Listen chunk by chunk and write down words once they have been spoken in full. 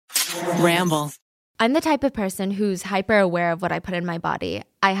Ramble. I'm the type of person who's hyper aware of what I put in my body.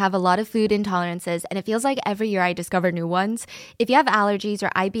 I have a lot of food intolerances, and it feels like every year I discover new ones. If you have allergies or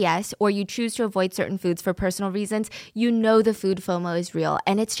IBS, or you choose to avoid certain foods for personal reasons, you know the food FOMO is real,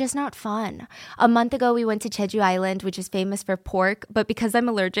 and it's just not fun. A month ago, we went to Jeju Island, which is famous for pork, but because I'm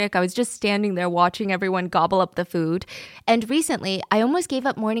allergic, I was just standing there watching everyone gobble up the food. And recently, I almost gave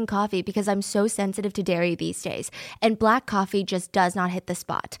up morning coffee because I'm so sensitive to dairy these days, and black coffee just does not hit the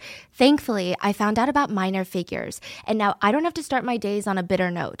spot. Thankfully, I found out about Minor Figures, and now I don't have to start my days on a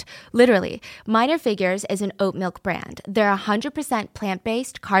bitter note. Literally, Minor Figures is an oat milk brand. They're 100%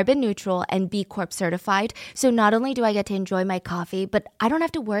 plant-based, carbon neutral, and B Corp certified, so not only do I get to enjoy my coffee, but I don't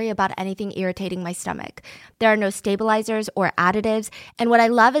have to worry about anything irritating my stomach. There are no stabilizers or additives, and what I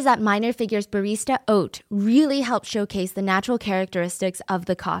love is that Minor Figures Barista Oat really helps showcase the natural characteristics of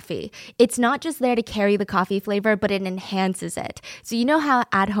the coffee. It's not just there to carry the coffee flavor, but it enhances it. So you know how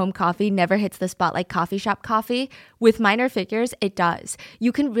at-home coffee never hits the spot like coffee shop coffee? With Minor Figures, it does.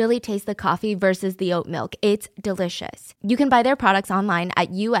 You can really taste the coffee versus the oat milk. It's delicious. You can buy their products online at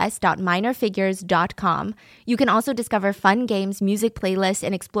us.minorfigures.com. You can also discover fun games, music playlists,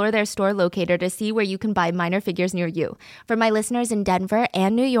 and explore their store locator to see where you can buy Minor Figures near you. For my listeners in Denver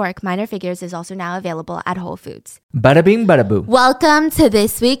and New York, Minor Figures is also now available at Whole Foods. Bada bing, bada boo. Welcome to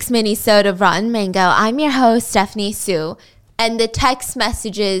this week's mini-sode of Rotten Mango. I'm your host, Stephanie Sue. And the text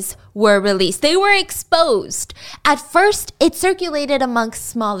messages were released. They were exposed. At first, it circulated amongst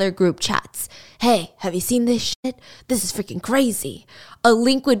smaller group chats. Hey, have you seen this shit? This is freaking crazy. A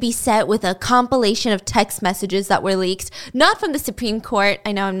link would be set with a compilation of text messages that were leaked, not from the Supreme Court.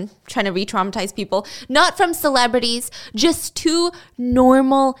 I know I'm trying to re-traumatize people. Not from celebrities, just two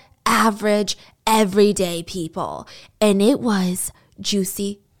normal, average, everyday people. And it was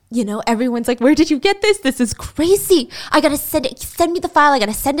juicy. You know, everyone's like, where did you get this? This is crazy. I gotta send me the file. I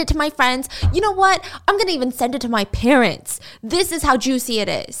gotta send it to my friends. You know what? I'm gonna even send it to my parents. This is how juicy it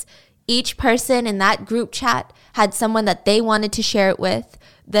is. Each person in that group chat had someone that they wanted to share it with,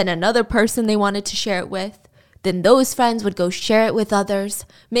 then another person they wanted to share it with. Then those friends would go share it with others,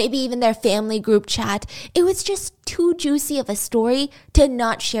 maybe even their family group chat. It was just too juicy of a story to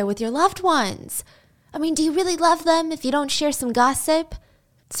not share with your loved ones. I mean, do you really love them if you don't share some gossip?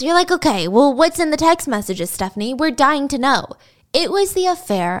 So you're like, okay, well, what's in the text messages, Stephanie? We're dying to know. It was the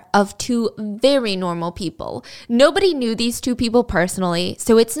affair of two very normal people. Nobody knew these two people personally,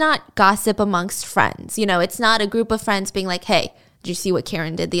 so it's not gossip amongst friends. You know, it's not a group of friends being like, hey, did you see what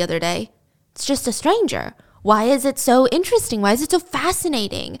Karen did the other day? It's just a stranger. Why is it so interesting? Why is it so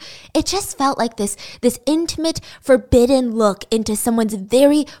fascinating? It just felt like this intimate, forbidden look into someone's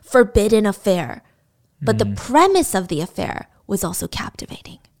very forbidden affair. But the premise of the affair was also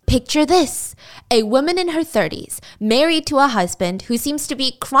captivating. Picture this, a woman in her 30s, married to a husband who seems to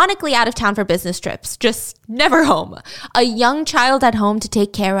be chronically out of town for business trips, just never home. A young child at home to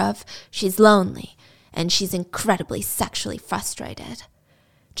take care of. She's lonely, and she's incredibly sexually frustrated.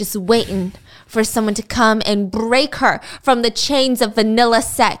 Just waiting for someone to come and break her from the chains of vanilla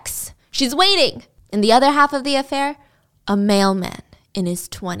sex. She's waiting. In the other half of the affair, a mailman in his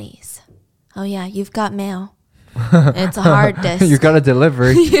 20s. Oh yeah, you've got mail. It's a hard disk. You got a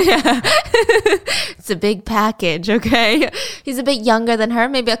delivery. Yeah. It's a big package, okay? He's a bit younger than her,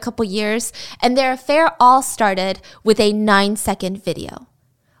 maybe a couple years. And their affair all started with a 9-second video.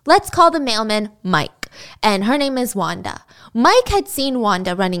 Let's call the mailman Mike. And her name is Wanda. Mike had seen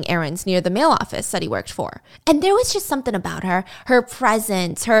Wanda running errands near the mail office that he worked for. And there was just something about her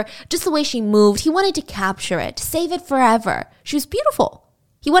presence, just the way she moved. He wanted to capture it, save it forever. She was beautiful.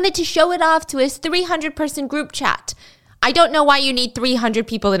 He wanted to show it off to his 300-person group chat. I don't know why you need 300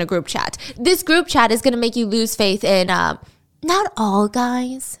 people in a group chat. This group chat is going to make you lose faith in, not all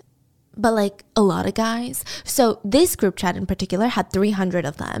guys, but like a lot of guys. So this group chat in particular had 300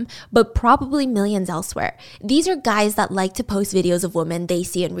 of them, but probably millions elsewhere. These are guys that like to post videos of women they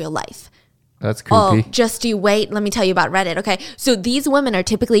see in real life. That's creepy. Oh, just you wait. Let me tell you about Reddit, okay? So these women are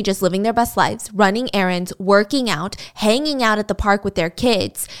typically just living their best lives, running errands, working out, hanging out at the park with their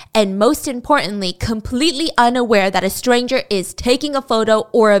kids, and most importantly, completely unaware that a stranger is taking a photo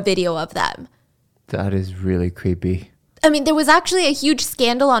or a video of them. That is really creepy. I mean, there was actually a huge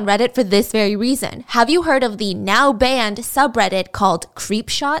scandal on Reddit for this very reason. Have you heard of the now banned subreddit called Creep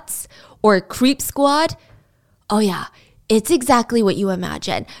Shots or Creep Squad? Oh yeah. It's exactly what you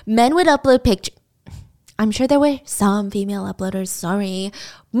imagine. Men would upload pictures. I'm sure there were some female uploaders, sorry.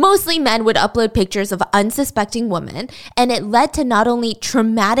 Mostly men would upload pictures of unsuspecting women, and it led to not only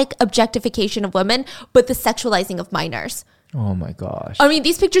traumatic objectification of women, but the sexualizing of minors. Oh my gosh. I mean,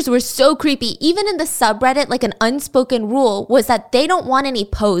 these pictures were so creepy. Even in the subreddit, like an unspoken rule was that they don't want any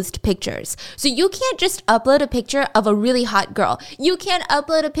posed pictures. So you can't just upload a picture of a really hot girl. You can't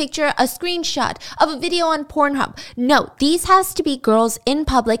upload a picture, a screenshot of a video on Pornhub. No, these has to be girls in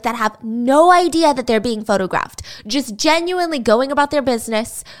public that have no idea that they're being photographed. Just genuinely going about their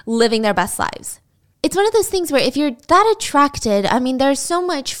business, living their best lives. It's one of those things where if you're that attracted, I mean, there's so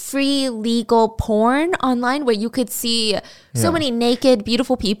much free legal porn online where you could see so many naked,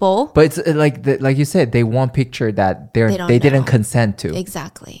 beautiful people. But it's like you said, they want picture that they didn't consent to.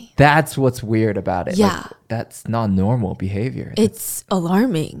 Exactly. That's what's weird about it. Yeah. Like, that's not normal behavior. It's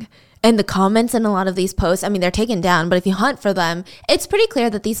alarming. And the comments in a lot of these posts, I mean, they're taken down, but if you hunt for them, it's pretty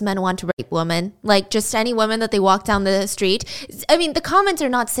clear that these men want to rape women. Like just any woman that they walk down the street. I mean, the comments are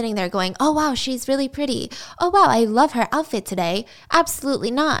not sitting there going, oh, wow, she's really pretty. Oh, wow, I love her outfit today.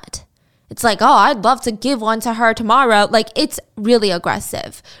 Absolutely not. It's like, oh, I'd love to give one to her tomorrow. Like, it's really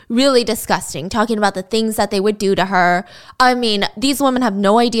aggressive, really disgusting, talking about the things that they would do to her. I mean, these women have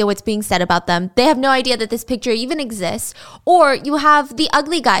no idea what's being said about them. They have no idea that this picture even exists. Or you have the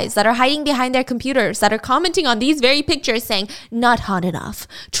ugly guys that are hiding behind their computers that are commenting on these very pictures saying, not hot enough,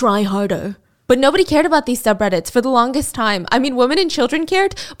 try harder. But nobody cared about these subreddits for the longest time. I mean, women and children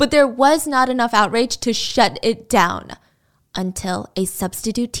cared, but there was not enough outrage to shut it down. Until a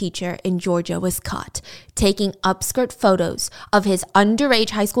substitute teacher in Georgia was caught taking upskirt photos of his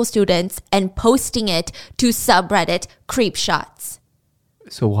underage high school students and posting it to subreddit creep shots.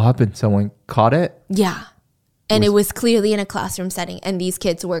 So what happened? Someone caught it? Yeah. And it was clearly in a classroom setting, and these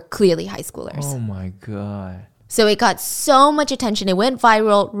kids were clearly high schoolers. Oh my God. So it got so much attention. It went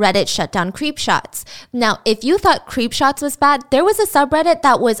viral. Reddit shut down creep shots. Now, if you thought creep shots was bad, there was a subreddit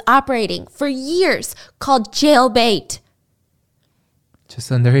that was operating for years called Jailbait. Just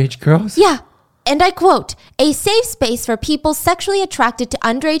underage girls? Yeah. And I quote, a safe space for people sexually attracted to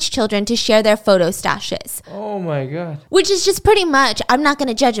underage children to share their photo stashes. Oh my God. Which is just pretty much, I'm not going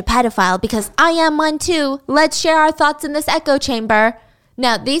to judge a pedophile because I am one too. Let's share our thoughts in this echo chamber.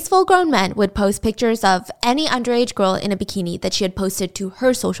 Now, these full-grown men would post pictures of any underage girl in a bikini that she had posted to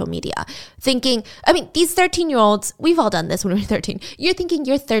her social media, thinking, I mean, these 13-year-olds, we've all done this when we were 13. You're thinking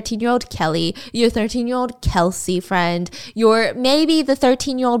you're 13-year-old Kelly, your 13-year-old Kelsey friend, you're maybe the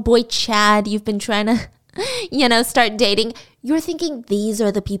 13-year-old boy Chad you've been trying to, start dating. You're thinking these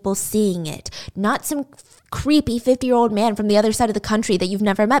are the people seeing it, not some creepy 50-year-old man from the other side of the country that you've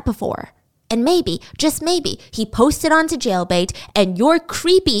never met before. And maybe, just maybe, he posted onto Jailbait and your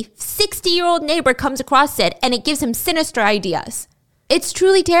creepy 60-year-old neighbor comes across it and it gives him sinister ideas. It's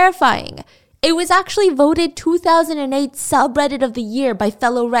truly terrifying. It was actually voted 2008 subreddit of the year by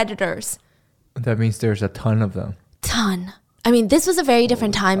fellow Redditors. That means there's a ton of them. Ton. I mean, this was a very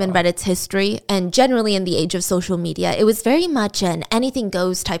different time in Reddit's history and generally in the age of social media. It was very much an anything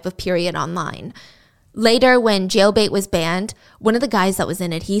goes type of period online. Later, when Jailbait was banned, one of the guys that was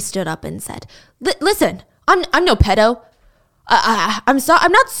in it, he stood up and said, listen, I'm no pedo. I'm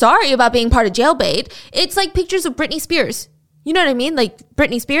not sorry about being part of Jailbait. It's like pictures of Britney Spears. You know what I mean? Like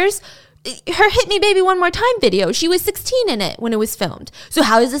Britney Spears, her Hit Me Baby One More Time video. She was 16 in it when it was filmed. So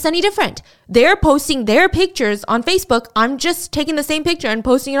how is this any different? They're posting their pictures on Facebook. I'm just taking the same picture and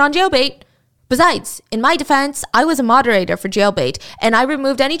posting it on Jailbait. Besides, in my defense, I was a moderator for Jailbait, and I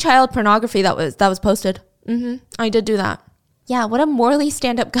removed any child pornography that was posted. I did do that. Yeah, what a morally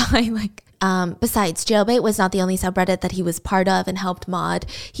stand-up guy. Besides, Jailbait was not the only subreddit that he was part of and helped mod.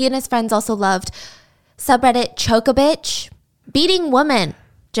 He and his friends also loved subreddit Choke-a-Bitch, beating women,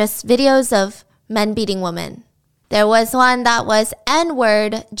 just videos of men beating women. There was one that was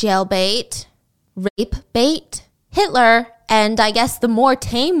N-word Jailbait, Rape Bait, Hitler, and I guess the more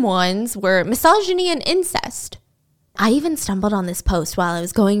tame ones were misogyny and incest. I even stumbled on this post while I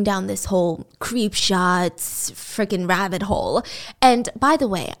was going down this whole creep shots freaking rabbit hole. And by the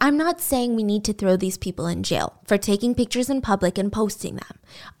way, I'm not saying we need to throw these people in jail for taking pictures in public and posting them.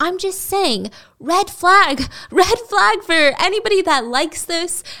 I'm just saying red flag for anybody that likes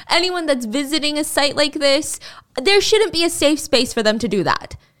this, anyone that's visiting a site like this. There shouldn't be a safe space for them to do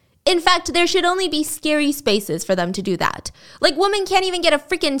that. In fact, there should only be scary spaces for them to do that. Like, women can't even get a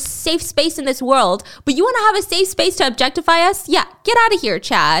freaking safe space in this world, but you want to have a safe space to objectify us? Yeah, get out of here,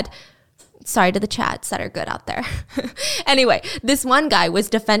 Chad. Sorry to the Chads that are good out there. Anyway, this one guy was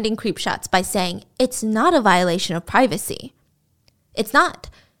defending creep shots by saying, it's not a violation of privacy. It's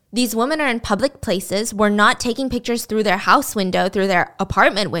not. These women are in public places. We're not taking pictures through their house window, through their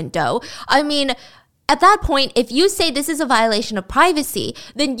apartment window. I mean, at that point, if you say this is a violation of privacy,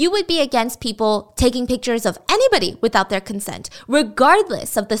 then you would be against people taking pictures of anybody without their consent,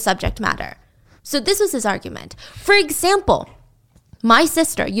 regardless of the subject matter. So this was his argument. For example, my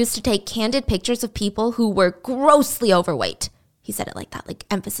sister used to take candid pictures of people who were grossly overweight. He said it like that, like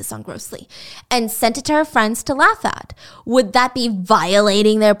emphasis on grossly, and sent it to her friends to laugh at. Would that be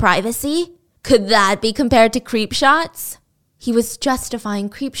violating their privacy? Could that be compared to creep shots? He was justifying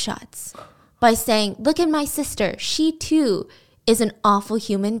creep shots by saying, look at my sister. She too is an awful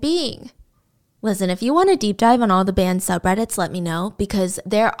human being. Listen, if you want a deep dive on all the banned subreddits, let me know, because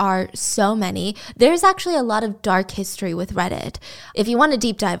there are so many. There's actually a lot of dark history with Reddit. If you want a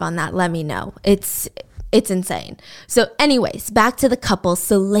deep dive on that, let me know. It's insane. So anyways, back to the couple's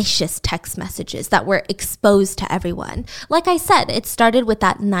salacious text messages that were exposed to everyone. Like I said, it started with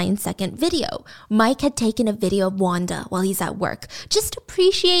that 9-second video. Mike had taken a video of Wanda while he's at work, just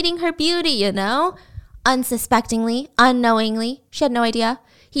appreciating her beauty, you know? Unsuspectingly, unknowingly, she had no idea.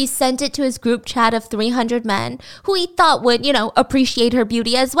 He sent it to his group chat of 300 men who he thought would, appreciate her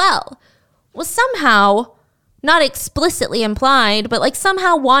beauty as well. Well, somehow, not explicitly implied, but like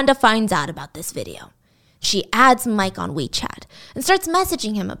somehow Wanda finds out about this video. She adds Mike on WeChat and starts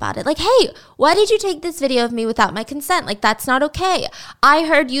messaging him about it. Like, hey, why did you take this video of me without my consent? Like, that's not okay. I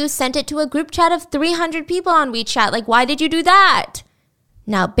heard you sent it to a group chat of 300 people on WeChat. Like, why did you do that?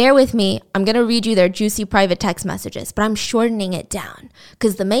 Now, bear with me. I'm going to read you their juicy private text messages, but I'm shortening it down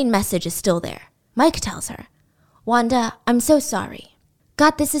because the main message is still there. Mike tells her, Wanda, I'm so sorry.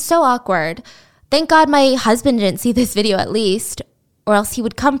 God, this is so awkward. Thank God my husband didn't see this video at least, or else he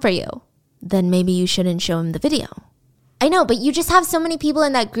would come for you. Then maybe you shouldn't show him the video. I know, but you just have so many people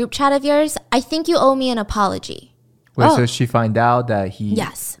in that group chat of yours. I think you owe me an apology. Wait, so she find out that he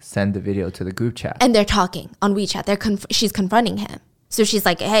sent the video to the group chat. And they're talking on WeChat. She's confronting him. So she's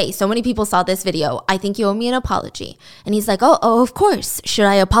like, hey, so many people saw this video. I think you owe me an apology. And he's like, oh, of course. Should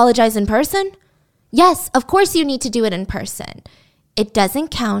I apologize in person? Yes, of course you need to do it in person. It doesn't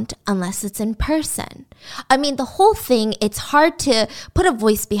count unless it's in person. I mean, the whole thing, it's hard to put a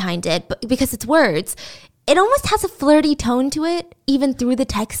voice behind it because it's words. It almost has a flirty tone to it, even through the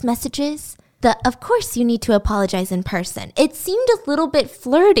text messages. Of course you need to apologize in person. It seemed a little bit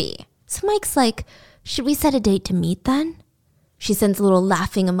flirty. So Mike's like, should we set a date to meet then? She sends a little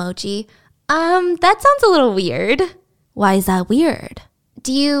laughing emoji. That sounds a little weird. Why is that weird?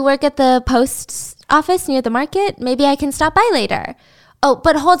 Do you work at the post office near the market? Maybe I can stop by later. Oh,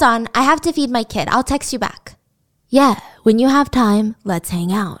 but hold on. I have to feed my kid. I'll text you back. Yeah, when you have time, let's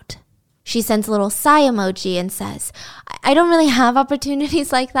hang out. She sends a little sigh emoji and says, I don't really have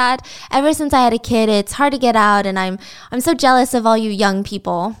opportunities like that. Ever since I had a kid, it's hard to get out, and I'm so jealous of all you young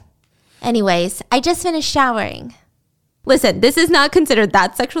people. Anyways, I just finished showering. Listen, this is not considered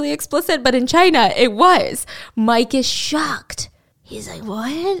that sexually explicit, but in China, it was. Mike is shocked. He's like,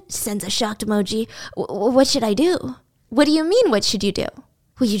 what? Sends a shocked emoji. What should I do? What do you mean, what should you do?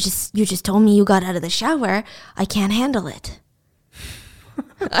 Well, you just told me you got out of the shower. I can't handle it.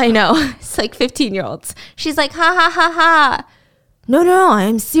 I know. It's like 15-year-olds. She's like, ha, ha, ha, ha. No,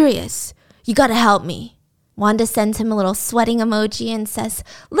 I'm serious. You gotta help me. Wanda sends him a little sweating emoji and says,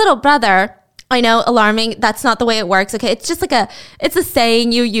 little brother, I know, alarming. That's not the way it works. Okay, it's just like it's a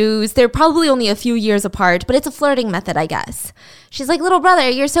saying you use. They're probably only a few years apart, but it's a flirting method, I guess. She's like, little brother,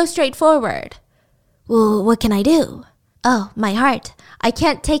 you're so straightforward. Well, what can I do? Oh, my heart. I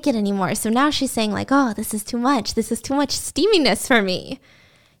can't take it anymore. So now she's saying like, oh, this is too much. This is too much steaminess for me.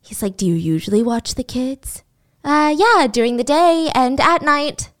 He's like, do you usually watch the kids? Yeah, during the day and at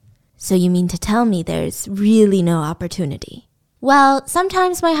night. So you mean to tell me there's really no opportunity? Well,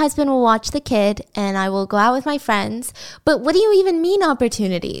 sometimes my husband will watch the kid and I will go out with my friends. But what do you even mean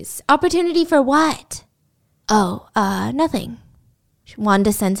opportunities? Opportunity for what? Oh, nothing.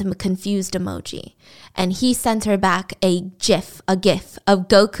 Wanda sends him a confused emoji. And he sends her back a gif of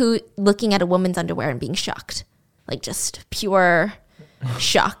Goku looking at a woman's underwear and being shocked. Like just pure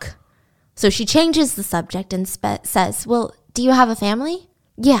shock. So she changes the subject and says, well, do you have a family?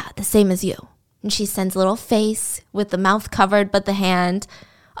 Yeah, the same as you. And she sends a little face with the mouth covered but the hand.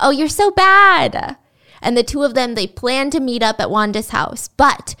 Oh, you're so bad. And the two of them, they plan to meet up at Wanda's house.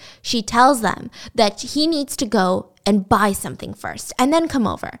 But she tells them that he needs to go and buy something first and then come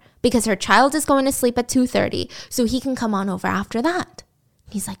over because her child is going to sleep at 2:30, so he can come on over after that.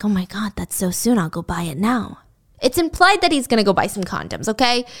 He's like, oh my God, that's so soon. I'll go buy it now. It's implied that he's going to go buy some condoms,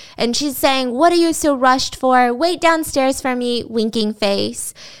 okay? And she's saying, what are you so rushed for? Wait downstairs for me, winking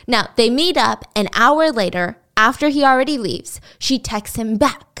face. Now, they meet up an hour later after he already leaves. She texts him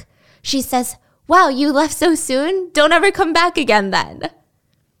back. She says, wow, you left so soon? Don't ever come back again then.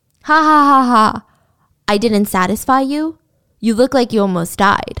 Ha ha ha ha. I didn't satisfy you? You look like you almost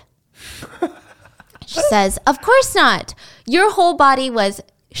died. She says, of course not. Your whole body was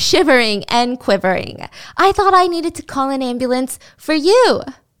shivering and quivering. I thought I needed to call an ambulance for you.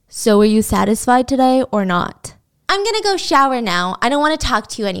 So were you satisfied today or not? I'm gonna go shower now. I don't want to talk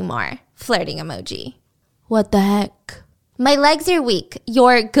to you anymore. Flirting emoji. What the heck? My legs are weak.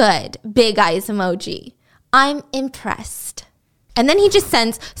 You're good. Big eyes emoji. I'm impressed. And then he just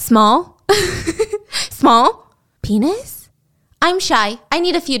sends small. Small? Penis? I'm shy. I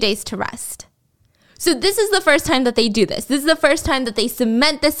need a few days to rest. So this is the first time that they do this. This is the first time that they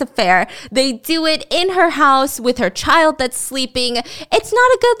cement this affair. They do it in her house with her child that's sleeping. It's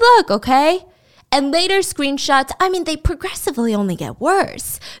not a good look, okay? And later screenshots, they progressively only get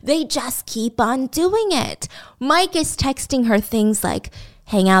worse. They just keep on doing it. Mike is texting her things like,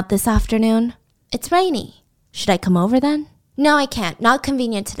 hang out this afternoon? It's rainy. Should I come over then? No, I can't. Not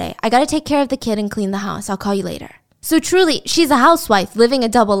convenient today. I gotta take care of the kid and clean the house. I'll call you later. So truly, she's a housewife living a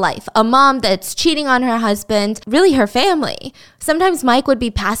double life, a mom that's cheating on her husband, really her family. Sometimes Mike would be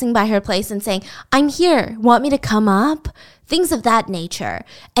passing by her place and saying, I'm here, want me to come up? Things of that nature.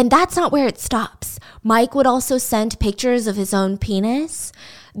 And that's not where it stops. Mike would also send pictures of his own penis.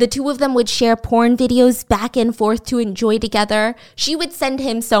 The two of them would share porn videos back and forth to enjoy together. She would send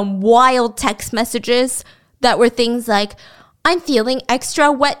him some wild text messages that were things like, I'm feeling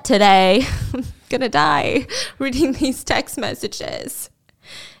extra wet today. Gonna die reading these text messages.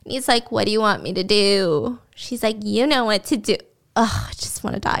 And he's like, what do you want me to do? She's like, you know what to do. Ugh, I just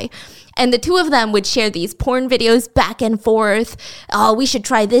want to die. And the two of them would share these porn videos back and forth. Oh, we should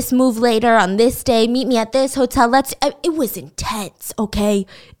try this move later on this day. Meet me at this hotel. It was intense, okay?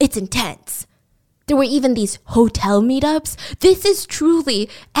 It's intense. There were even these hotel meetups. This is truly,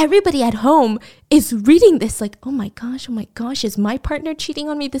 everybody at home is reading this like, oh my gosh, is my partner cheating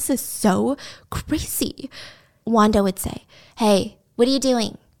on me? This is so crazy. Wanda would say, hey, what are you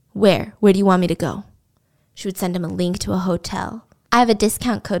doing? Where do you want me to go? She would send him a link to a hotel. I have a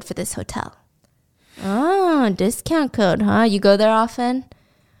discount code for this hotel. Oh, discount code, huh? You go there often?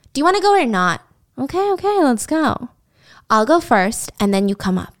 Do you want to go or not? Okay, let's go. I'll go first and then you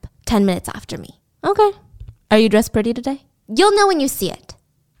come up 10 minutes after me. Okay. Are you dressed pretty today? You'll know when you see it.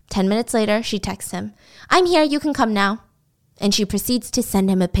 10 minutes later, she texts him, I'm here, you can come now. And she proceeds to send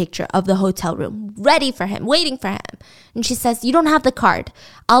him a picture of the hotel room, ready for him, waiting for him. And she says, you don't have the card.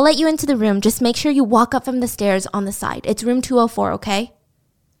 I'll let you into the room. Just make sure you walk up from the stairs on the side. It's room 204, okay?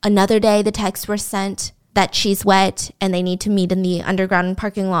 Another day, the texts were sent that she's wet and they need to meet in the underground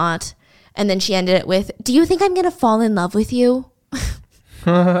parking lot. And then she ended it with, do you think I'm going to fall in love with you?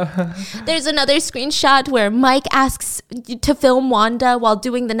 There's another screenshot where Mike asks to film Wanda while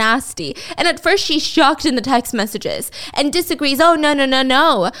doing the nasty. And at first she's shocked in the text messages and disagrees. Oh,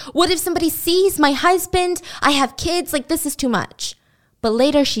 no. What if somebody sees my husband? I have kids. Like, this is too much. But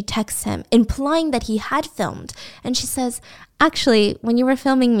later she texts him, implying that he had filmed. And she says, actually, when you were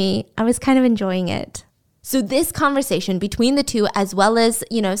filming me, I was kind of enjoying it. So this conversation between the two, as well as,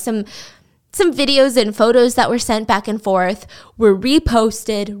 some videos and photos that were sent back and forth were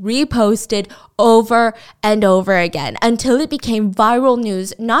reposted over and over again until it became viral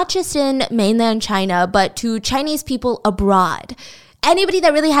news, not just in mainland China, but to Chinese people abroad. Anybody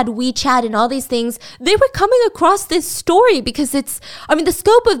that really had WeChat and all these things, they were coming across this story because the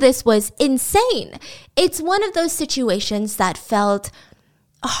scope of this was insane. It's one of those situations that felt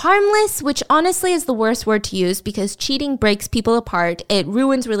harmless, which honestly is the worst word to use because cheating breaks people apart. It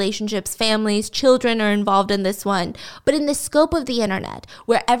ruins relationships, families, children are involved in this one. But in the scope of the internet,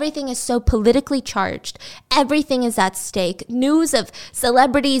 where everything is so politically charged, everything is at stake, news of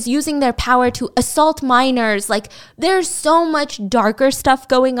celebrities using their power to assault minors, there's so much darker stuff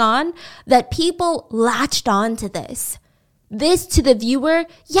going on that people latched on to this. This, to the viewer,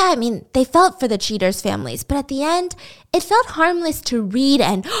 they felt for the cheaters' families, but at the end, it felt harmless to read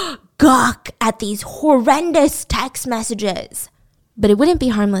and gawk at these horrendous text messages. But it wouldn't be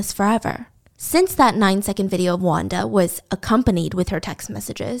harmless forever. Since that 9-second video of Wanda was accompanied with her text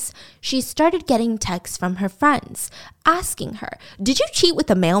messages, she started getting texts from her friends asking her, did you cheat with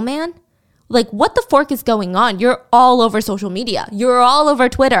the mailman? What the fork is going on? You're all over social media. You're all over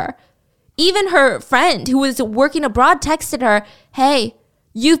Twitter. Even her friend who was working abroad texted her, hey,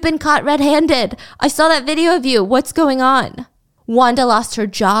 you've been caught red-handed. I saw that video of you. What's going on? Wanda lost her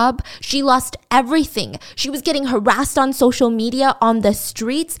job. She lost everything. She was getting harassed on social media, on the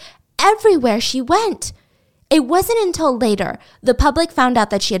streets, everywhere she went. It wasn't until later the public found out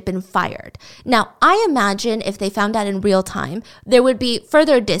that she had been fired. Now, I imagine if they found out in real time, there would be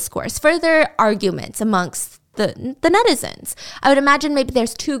further discourse, further arguments amongst the netizens. I would imagine maybe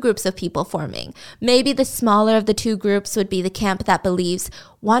there's two groups of people forming. Maybe the smaller of the two groups would be the camp that believes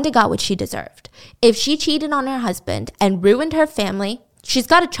Wanda got what she deserved. If she cheated on her husband and ruined her family, She's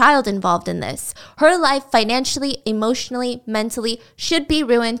got a child involved in this. Her life financially, emotionally, mentally should be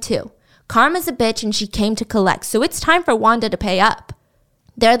ruined too. Karma's a bitch and she came to collect. So it's time for Wanda to pay up.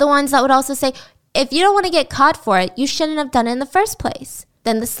 They're the ones that would also say, if you don't want to get caught for it, you shouldn't have done it in the first place.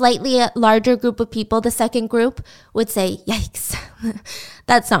 Then the slightly larger group of people, the second group, would say, yikes,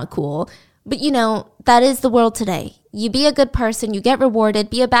 that's not cool. But you know, that is the world today. You be a good person, you get rewarded.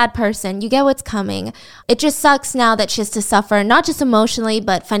 Be a bad person, you get what's coming. It just sucks now that she has to suffer, not just emotionally,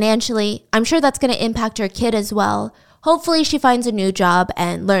 but financially. I'm sure that's going to impact her kid as well. Hopefully she finds a new job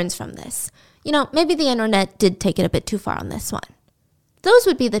and learns from this. You know, maybe the internet did take it a bit too far on this one. Those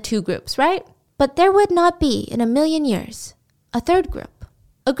would be the two groups, right? But there would not be, in a million years, a third group.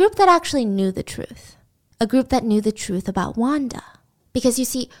 A group that actually knew the truth. A group that knew the truth about Wanda. Because you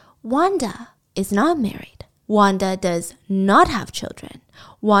see, Wanda is not married. Wanda does not have children.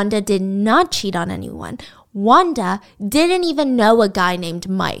 Wanda did not cheat on anyone. Wanda didn't even know a guy named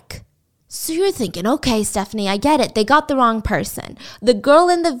Mike. So you're thinking, okay, Stephanie, I get it. They got the wrong person. The girl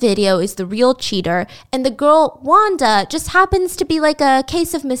in the video is the real cheater, and the girl, Wanda, just happens to be like a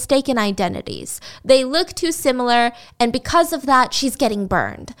case of mistaken identities. They look too similar, and because of that, she's getting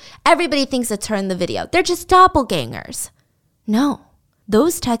burned. Everybody thinks it's her in the video. They're just doppelgangers. No,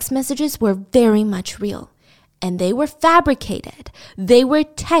 those text messages were very much real, and they were fabricated. They were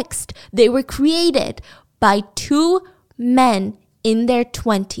text. They were created by two men in their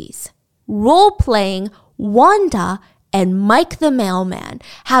 20s. Role-playing Wanda and Mike the mailman,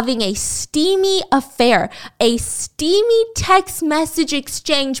 having a steamy affair, a steamy text message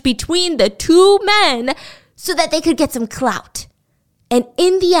exchange between the two men so that they could get some clout. And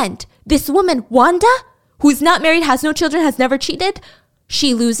in the end, this woman, Wanda, who's not married, has no children, has never cheated,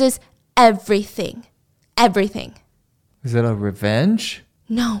 she loses everything. Everything. Is it a revenge?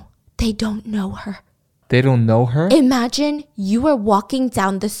 No, they don't know her. They don't know her? Imagine you are walking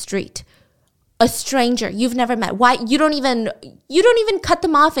down the street. A stranger you've never met. Why? You don't even cut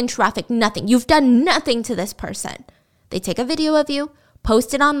them off in traffic. Nothing. You've done nothing to this person. They take a video of you,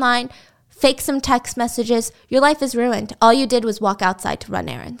 post it online, fake some text messages. Your life is ruined. All you did was walk outside to run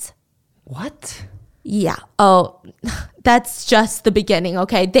errands. What? Yeah. Oh, that's just the beginning,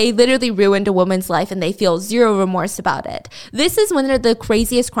 okay? They literally ruined a woman's life and they feel zero remorse about it. This is one of the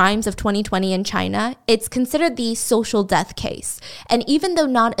craziest crimes of 2020 in China. It's considered the social death case. And even though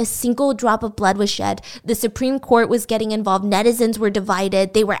not a single drop of blood was shed, the Supreme Court was getting involved. Netizens were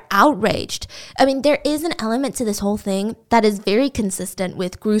divided. They were outraged. I mean, there is an element to this whole thing that is very consistent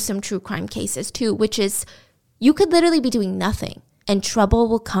with gruesome true crime cases too, which is you could literally be doing nothing and trouble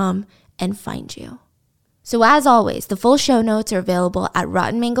will come and find you. So as always, the full show notes are available at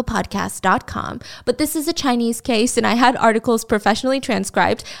rottenmangopodcast.com, but this is a Chinese case and I had articles professionally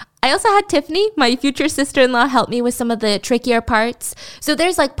transcribed. I also had Tiffany, my future sister-in-law, help me with some of the trickier parts. So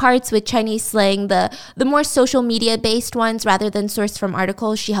there's like parts with Chinese slang, the more social media based ones rather than sourced from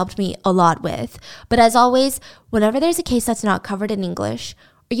articles she helped me a lot with. But as always, whenever there's a case that's not covered in English,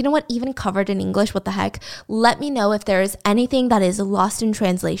 or you know what, even covered in English, what the heck, let me know if there is anything that is lost in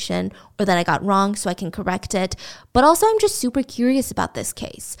translation or that I got wrong so I can correct it. But also, I'm just super curious about this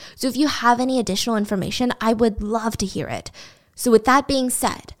case. So if you have any additional information, I would love to hear it. So with that being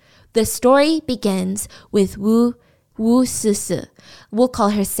said, the story begins with Wu Sisi. We'll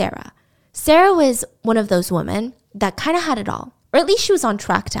call her Sarah. Sarah was one of those women that kind of had it all. Or at least she was on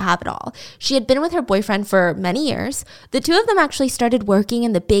track to have it all. She had been with her boyfriend for many years. The two of them actually started working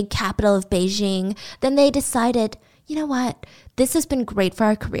in the big capital of Beijing. Then they decided, you know what? This has been great for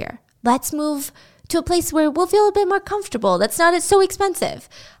our career. Let's move to a place where we'll feel a bit more comfortable. That's not so expensive.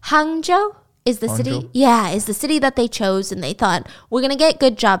 Hangzhou is the city. Yeah, is the city that they chose. And they thought, we're going to get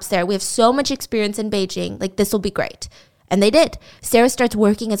good jobs there. We have so much experience in Beijing. Like, this will be great. And they did. Sarah starts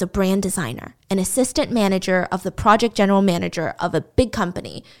working as a brand designer, an assistant manager of the project general manager of a big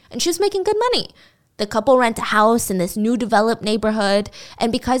company. And she was making good money. The couple rent a house in this new developed neighborhood. And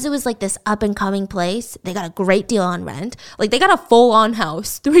because it was like this up and coming place, they got a great deal on rent. Like they got a full on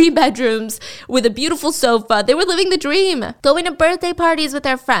house, 3 bedrooms with a beautiful sofa. They were living the dream, going to birthday parties with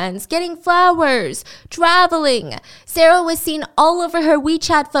their friends, getting flowers, traveling. Sarah was seen all over her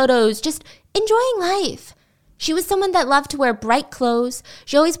WeChat photos, just enjoying life. She was someone that loved to wear bright clothes.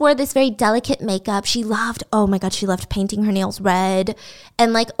 She always wore this very delicate makeup. She loved painting her nails red.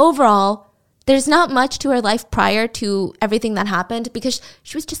 And like overall, there's not much to her life prior to everything that happened because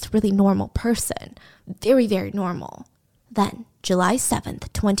she was just a really normal person. Very, very normal. Then, July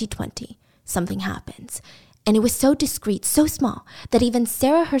 7th, 2020, something happens. And it was so discreet, so small, that even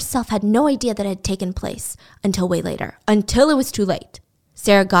Sarah herself had no idea that it had taken place until way later, until it was too late.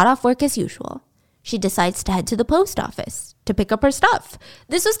 Sarah got off work as usual. She decides to head to the post office to to pick up her stuff.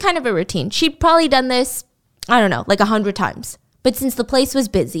 This was kind of a routine. She'd probably done this, I don't know, like 100 times. But since the place was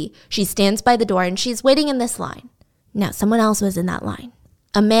busy, she stands by the door and she's waiting in this line. Now, someone else was in that line.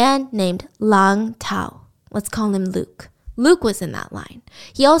 A man named Lang Tao. Let's call him Luke. Luke was in that line.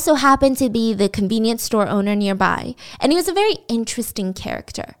 He also happened to be the convenience store owner nearby, and he was a very interesting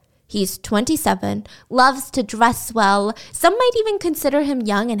character. He's 27, loves to dress well. Some might even consider him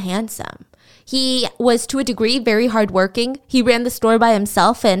young and handsome. He was, to a degree, very hardworking. He ran the store by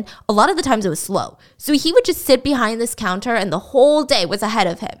himself, and a lot of the times it was slow. So he would just sit behind this counter, and the whole day was ahead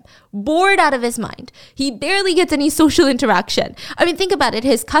of him, bored out of his mind. He barely gets any social interaction. I mean, think about it.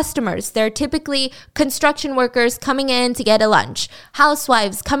 His customers, they're typically construction workers coming in to get a lunch,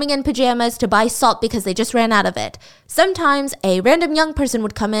 housewives coming in pajamas to buy salt because they just ran out of it. Sometimes a random young person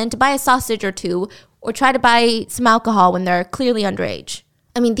would come in to buy a sausage or two, or try to buy some alcohol when they're clearly underage.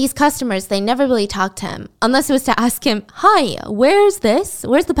 I mean, these customers, they never really talked to him unless it was to ask him, "Hi, where's this?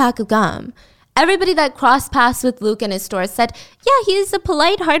 Where's the pack of gum?" Everybody that crossed paths with Luke in his store said, "Yeah, he's a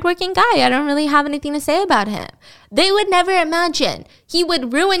polite, hardworking guy. I don't really have anything to say about him." They would never imagine he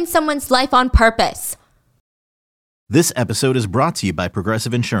would ruin someone's life on purpose. This episode is brought to you by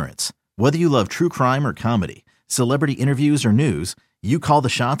Progressive Insurance. Whether you love true crime or comedy, celebrity interviews or news, you call the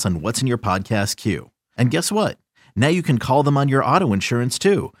shots on what's in your podcast queue. And guess what? Now you can call them on your auto insurance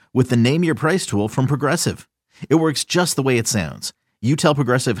too with the Name Your Price tool from Progressive. It works just the way it sounds. You tell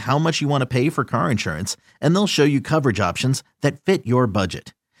Progressive how much you want to pay for car insurance, and they'll show you coverage options that fit your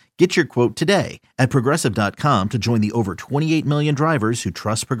budget. Get your quote today at Progressive.com to join the over 28 million drivers who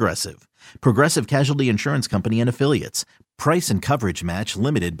trust Progressive. Progressive Casualty Insurance Company and Affiliates. Price and coverage match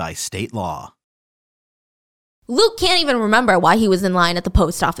limited by state law. Luke can't even remember why he was in line at the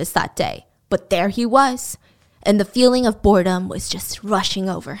post office that day, but there he was. And the feeling of boredom was just rushing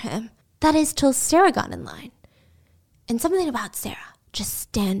over him. That is, till Sarah got in line. And something about Sarah, just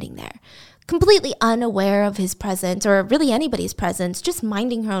standing there, completely unaware of his presence, or really anybody's presence, just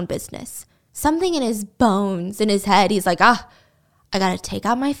minding her own business. Something in his bones, in his head, he's like, I gotta take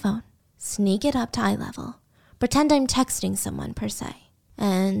out my phone, sneak it up to eye level, pretend I'm texting someone per se,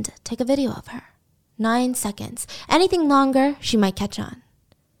 and take a video of her. 9 seconds. Anything longer, she might catch on.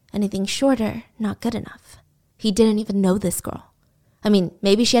 Anything shorter, not good enough. He didn't even know this girl. I mean,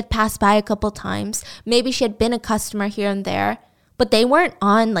 maybe she had passed by a couple times. Maybe she had been a customer here and there. But they weren't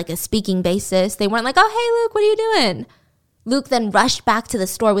on like a speaking basis. They weren't like, "Oh, hey, Luke, what are you doing?" Luke then rushed back to the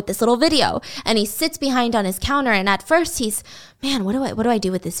store with this little video. And he sits behind on his counter. And at first he's, man, what do I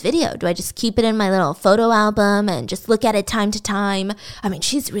do with this video? Do I just keep it in my little photo album and just look at it time to time? I mean,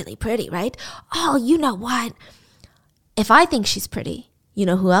 she's really pretty, right? Oh, you know what? If I think she's pretty, you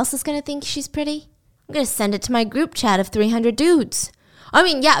know who else is going to think she's pretty? I'm going to send it to my group chat of 300 dudes. I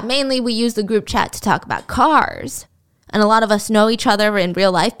mean, yeah, mainly we use the group chat to talk about cars. And a lot of us know each other in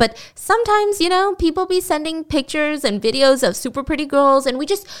real life. But sometimes, people be sending pictures and videos of super pretty girls. And we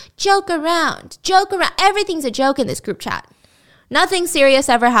just joke around. Everything's a joke in this group chat. Nothing serious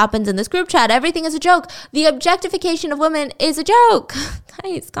ever happens in this group chat. Everything is a joke. The objectification of women is a joke.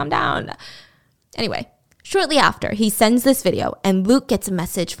 Guys, calm down. Anyway. Shortly after, he sends this video, and Luke gets a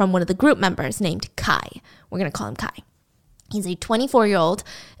message from one of the group members named Kai. We're going to call him Kai. He's a 24-year-old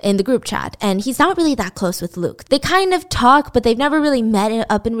in the group chat, and he's not really that close with Luke. They kind of talk, but they've never really met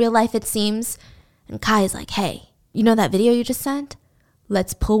up in real life, it seems. And Kai is like, "Hey, you know that video you just sent?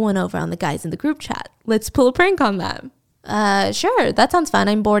 Let's pull one over on the guys in the group chat. Let's pull a prank on them." Sure, that sounds fun.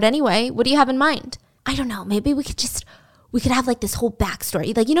 I'm bored anyway. What do you have in mind? I don't know. Maybe we could have like this whole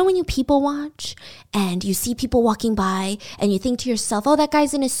backstory. Like, when you people watch and you see people walking by and you think to yourself, "Oh, that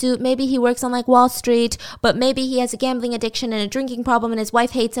guy's in a suit. Maybe he works on like Wall Street, but maybe he has a gambling addiction and a drinking problem and his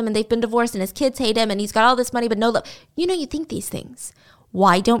wife hates him and they've been divorced and his kids hate him and he's got all this money but no love." You think these things.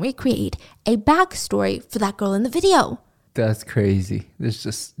 Why don't we create a backstory for that girl in the video? That's crazy.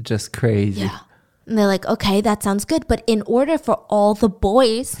 It's just crazy. Yeah. And they're like, "Okay, that sounds good. But in order for all the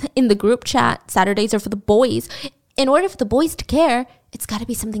boys in the group chat, Saturdays are for the boys, in order for the boys to care, it's got to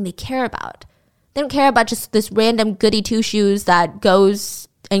be something they care about. They don't care about just this random goody two-shoes that goes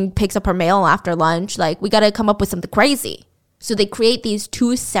and picks up her mail after lunch. Like, we got to come up with something crazy." So they create these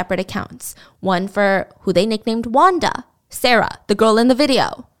 2 separate accounts. One for who they nicknamed Wanda, Sarah, the girl in the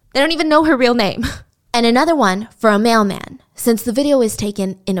video. They don't even know her real name. And another one for a mailman, since the video is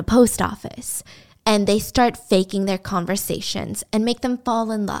taken in a post office. And they start faking their conversations and make them fall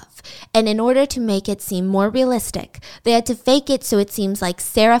in love. And in order to make it seem more realistic, they had to fake it so it seems like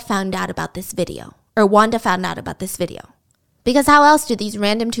Sarah found out about this video, or Wanda found out about this video. Because how else do these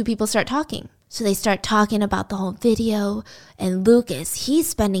random 2 people start talking? So they start talking about the whole video, and Lucas, he's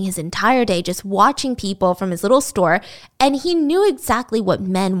spending his entire day just watching people from his little store, and he knew exactly what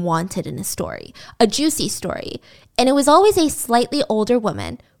men wanted in a story, a juicy story. And it was always a slightly older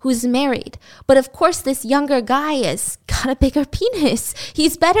woman who's married. But of course, this younger guy has got a bigger penis.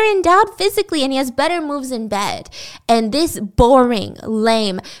 He's better endowed physically and he has better moves in bed. And this boring,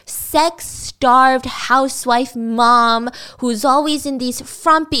 lame, sex-starved housewife mom who's always in these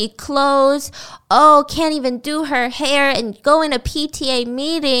frumpy clothes, can't even do her hair and go into PTA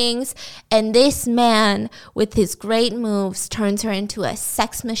meetings. And this man with his great moves turns her into a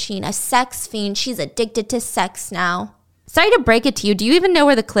sex machine, a sex fiend. She's addicted to sex now. Sorry to break it to you. Do you even know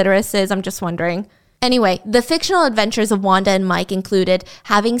where the clitoris is? I'm just wondering. Anyway, the fictional adventures of Wanda and Mike included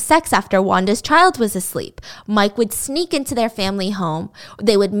having sex after Wanda's child was asleep. Mike would sneak into their family home.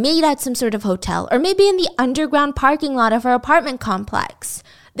 They would meet at some sort of hotel or maybe in the underground parking lot of her apartment complex.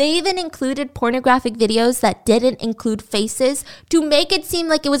 They even included pornographic videos that didn't include faces to make it seem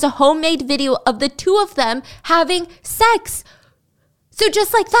like it was a homemade video of the two of them having sex. So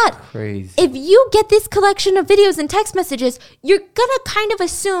just like that, crazy. If you get this collection of videos and text messages, you're gonna kind of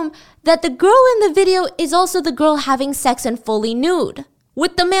assume that the girl in the video is also the girl having sex and fully nude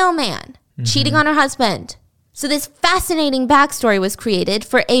with the mailman, cheating on her husband. So this fascinating backstory was created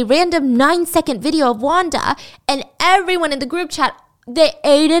for a random 9-second video of Wanda, and everyone in the group chat, they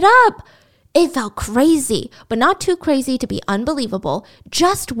ate it up. It felt crazy, but not too crazy to be unbelievable,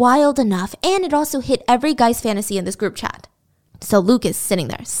 just wild enough, and it also hit every guy's fantasy in this group chat. So Luke is sitting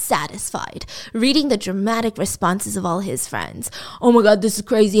there satisfied, reading the dramatic responses of all his friends. Oh my God, this is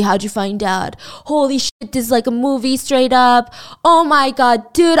crazy. How'd you find out? Holy shit, this is like a movie straight up. Oh my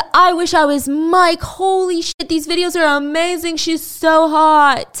God, dude, I wish I was Mike. Holy shit, these videos are amazing. She's so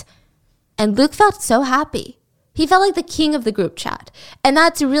hot. And Luke felt so happy. He felt like the king of the group chat. And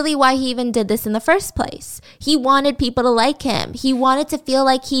that's really why he even did this in the first place. He wanted people to like him. He wanted to feel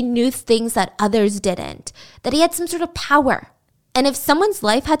like he knew things that others didn't, that he had some sort of power. And if someone's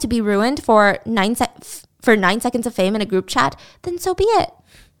life had to be ruined for 9 seconds of fame in a group chat, then so be it.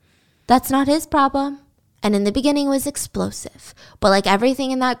 That's not his problem. And in the beginning, it was explosive. But like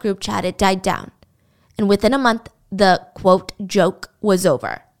everything in that group chat, it died down. And within a month, the, quote, joke was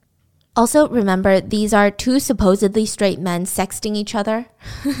over. Also, remember, these are two supposedly straight men sexting each other.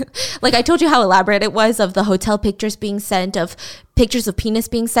 Like I told you how elaborate it was of the hotel pictures being sent, of pictures of penis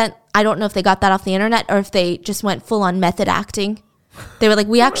being sent. I don't know if they got that off the internet or if they just went full on method acting. They were like,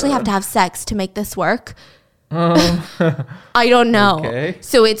 we actually have to have sex to make this work. I don't know. Okay.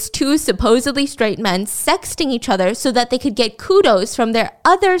 So it's two supposedly straight men sexting each other so that they could get kudos from their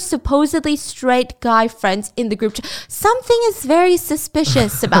other supposedly straight guy friends in the group chat. Something is very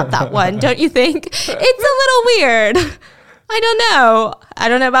suspicious about that one, don't you think? It's a little weird. I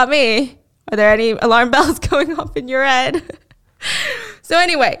don't know about me. Are there any alarm bells going off in your head? So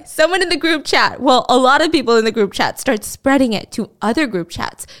anyway, someone in the group chat, well, a lot of people in the group chat start spreading it to other group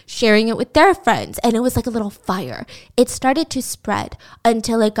chats, sharing it with their friends, and it was like a little fire. It started to spread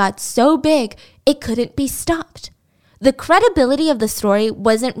until it got so big, it couldn't be stopped. The credibility of the story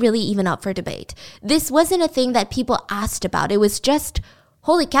wasn't really even up for debate. This wasn't a thing that people asked about. It was just,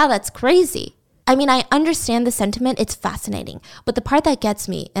 holy cow, that's crazy. I mean, I understand the sentiment. It's fascinating. But the part that gets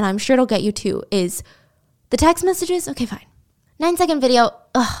me, and I'm sure it'll get you too, is the text messages. Okay, fine. 9-second video,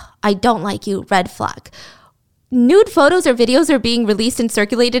 I don't like you, red flag. Nude photos or videos are being released and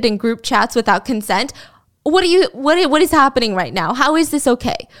circulated in group chats without consent. What is happening right now? How is this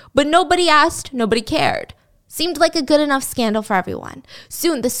okay? But nobody asked, nobody cared. Seemed like a good enough scandal for everyone.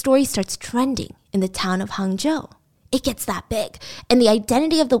 Soon the story starts trending in the town of Hangzhou. It gets that big, and the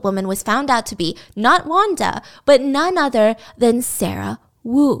identity of the woman was found out to be not Wanda, but none other than Sarah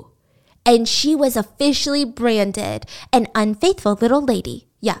Wu. And she was officially branded an unfaithful little lady.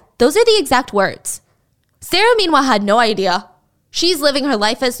 Yeah, those are the exact words. Sarah, meanwhile, had no idea. She's living her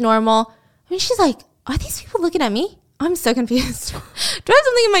life as normal. I mean, she's like, are these people looking at me? I'm so confused. Do I have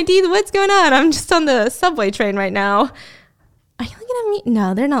something in my teeth? What's going on? I'm just on the subway train right now. Are you looking at me?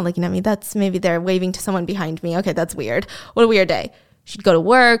 No, they're not looking at me. That's maybe they're waving to someone behind me. Okay, that's weird. What a weird day. She'd go to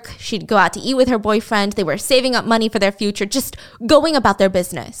work. She'd go out to eat with her boyfriend. They were saving up money for their future, just going about their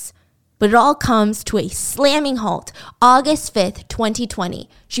business. But it all comes to a slamming halt. August 5th, 2020.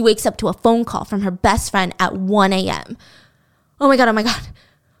 She wakes up to a phone call from her best friend at 1 a.m. Oh my God.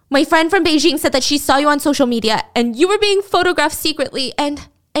 My friend from Beijing said that she saw you on social media and you were being photographed secretly. And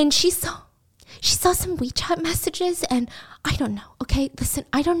she saw some WeChat messages and I don't know. Okay, listen,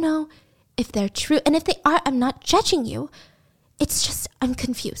 I don't know if they're true. And if they are, I'm not judging you. It's just, I'm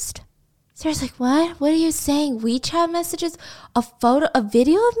confused. Sarah's like, what? What are you saying? WeChat messages? A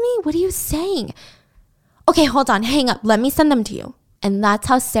video of me? What are you saying? Okay, hold on. Hang up. Let me send them to you. And that's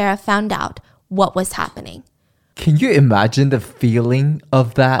how Sarah found out what was happening. Can you imagine the feeling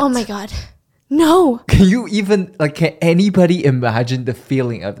of that? Oh my God. No. Can you even, can anybody imagine the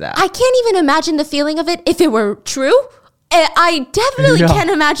feeling of that? I can't even imagine the feeling of it if it were true. I definitely can't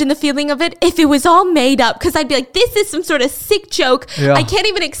imagine the feeling of it if it was all made up, because I'd be like, this is some sort of sick joke. Yeah. I can't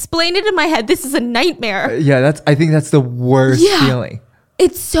even explain it in my head. This is a nightmare. Yeah, I think that's the worst feeling.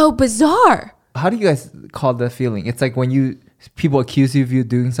 It's so bizarre. How do you guys call that feeling? It's like when people accuse you of you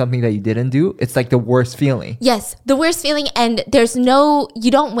doing something that you didn't do. It's like the worst feeling. Yes, the worst feeling. And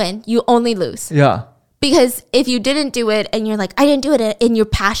you don't win. You only lose. Yeah. Because if you didn't do it and you're like, I didn't do it, and you're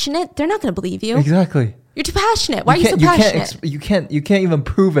passionate, they're not going to believe you. Exactly. You're too passionate. Why are you so passionate? You can't even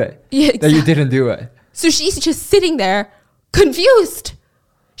prove it that you didn't do it. So she's just sitting there confused.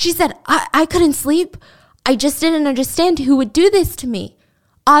 She said, I couldn't sleep. I just didn't understand who would do this to me.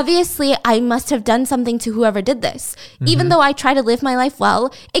 Obviously, I must have done something to whoever did this. Mm-hmm. Even though I try to live my life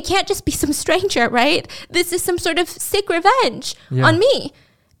well, it can't just be some stranger, right? This is some sort of sick revenge on me.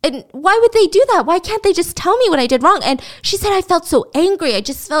 And why would they do that? Why can't they just tell me what I did wrong? And she said, I felt so angry. I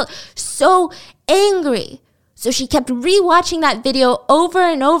just felt so angry. So she kept rewatching that video over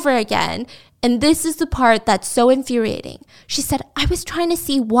and over again. And this is the part that's so infuriating. She said, I was trying to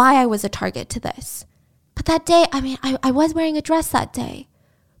see why I was a target to this. But that day, I was wearing a dress that day.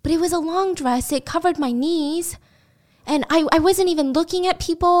 But it was a long dress. It covered my knees. And I wasn't even looking at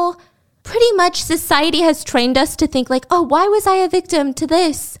people. Pretty much society has trained us to think like, oh, why was I a victim to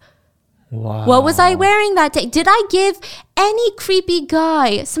this? Wow. What was I wearing that day? Did I give any creepy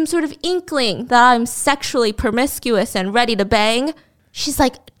guy some sort of inkling that I'm sexually promiscuous and ready to bang? She's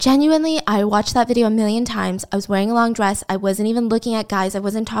like, genuinely, I watched that video a million times. I was wearing a long dress. I wasn't even looking at guys. I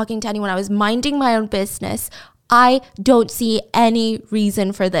wasn't talking to anyone. I was minding my own business. I don't see any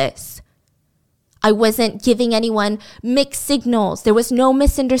reason for this. I wasn't giving anyone mixed signals. There was no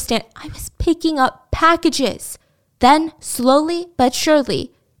misunderstanding. I was picking up packages. Then, slowly but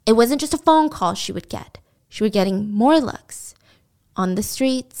surely, it wasn't just a phone call she would get. She was getting more looks on the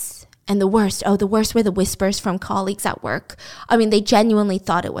streets. And the worst were the whispers from colleagues at work. I mean, they genuinely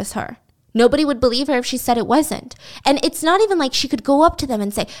thought it was her. Nobody would believe her if she said it wasn't. And it's not even like she could go up to them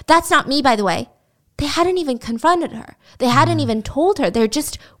and say, that's not me, by the way. They hadn't even confronted her. They hadn't even told her. They're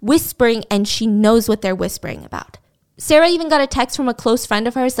just whispering, and she knows what they're whispering about. Sarah even got a text from a close friend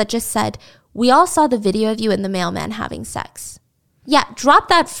of hers that just said, we all saw the video of you and the mailman having sex. Yeah, drop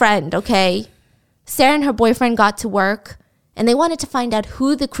that friend, okay? Sarah and her boyfriend got to work, and they wanted to find out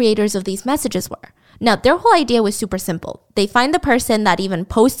who the creators of these messages were. Now, their whole idea was super simple. They find the person that even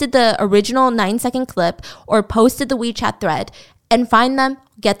posted the original 9-second clip or posted the WeChat thread, and find them,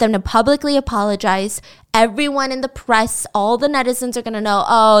 get them to publicly apologize. Everyone in the press, all the netizens are going to know,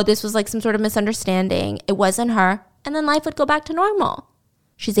 oh, this was like some sort of misunderstanding. It wasn't her. And then life would go back to normal.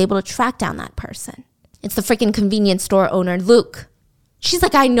 She's able to track down that person. It's the freaking convenience store owner, Luke. She's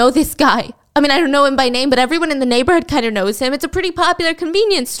like, I know this guy. I mean, I don't know him by name, but everyone in the neighborhood kind of knows him. It's a pretty popular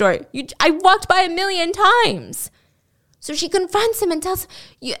convenience store. I walked by 1,000,000 times. So she confronts him and tells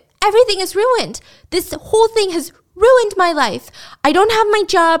him, everything is ruined. This whole thing has ruined my life. I don't have my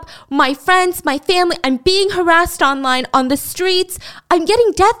job, my friends, my family. I'm being harassed online, on the streets. I'm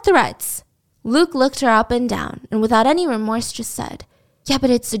getting death threats. Luke looked her up and down and without any remorse just said, yeah, but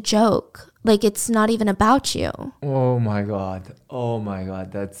it's a joke. Like, it's not even about you. Oh my God.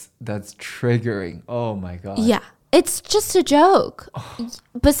 That's triggering. Oh my God. Yeah. It's just a joke.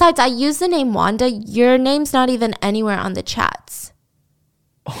 Besides, I use the name Wanda. Your name's not even anywhere on the chats.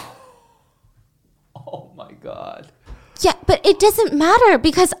 Oh my God. Yeah, but it doesn't matter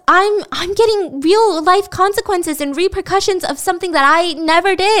because I'm getting real life consequences and repercussions of something that I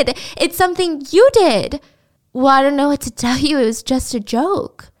never did. It's something you did. Well, I don't know what to tell you. It was just a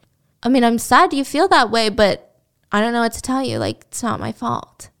joke. I mean, I'm sad you feel that way, but I don't know what to tell you. Like, it's not my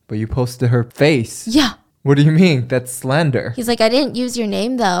fault. But you posted her face. Yeah. What do you mean? That's slander. He's like, I didn't use your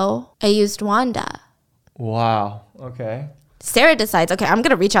name, though. I used Wanda. Wow. Okay. Sarah decides, okay, I'm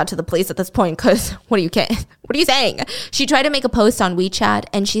going to reach out to the police at this point because what are you saying? She tried to make a post on WeChat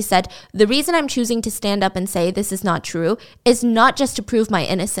and she said, the reason I'm choosing to stand up and say this is not true is not just to prove my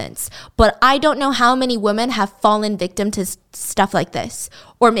innocence, but I don't know how many women have fallen victim to stuff like this.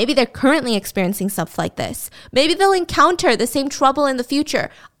 Or maybe they're currently experiencing stuff like this. Maybe they'll encounter the same trouble in the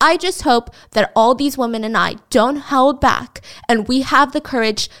future. I just hope that all these women and I don't hold back and we have the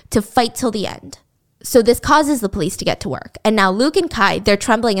courage to fight till the end. So this causes the police to get to work. And now Luke and Kai, they're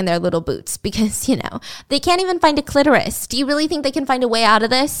trembling in their little boots because, they can't even find a clitoris. Do you really think they can find a way out of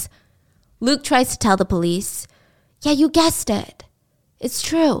this? Luke tries to tell the police, yeah, you guessed it. It's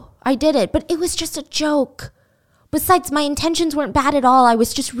true. I did it, but it was just a joke. Besides, my intentions weren't bad at all. I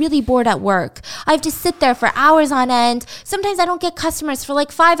was just really bored at work. I have to sit there for hours on end. Sometimes I don't get customers for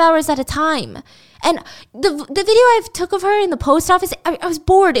like 5 hours at a time. And the video I took of her in the post office, I was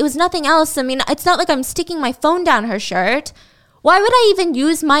bored. It was nothing else. I mean, it's not like I'm sticking my phone down her shirt. Why would I even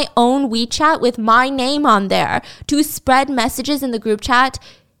use my own WeChat with my name on there to spread messages in the group chat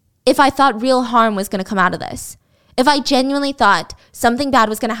if I thought real harm was going to come out of this? If I genuinely thought something bad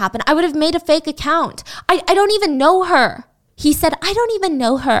was going to happen, I would have made a fake account. I don't even know her. He said, I don't even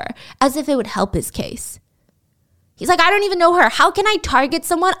know her, as if it would help his case. He's like, I don't even know her. How can I target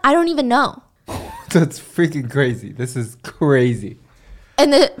someone I don't even know? That's freaking crazy. This is crazy.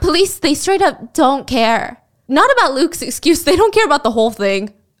 And the police, they straight up don't care. Not about Luke's excuse. They don't care about the whole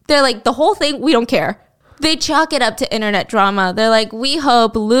thing. They're like, the whole thing, we don't care. They chalk it up to internet drama. They're like, we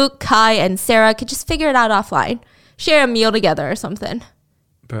hope Luke, Kai, and Sarah could just figure it out offline. Share a meal together or something.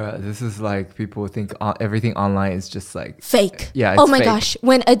 Bruh, this is like people think everything online is just like fake. Yeah, it's oh my fake. gosh.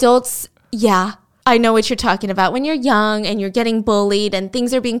 When adults, yeah, I know what you're talking about. When you're young and you're getting bullied and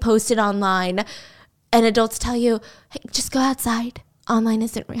things are being posted online and adults tell you, hey, just go outside. Online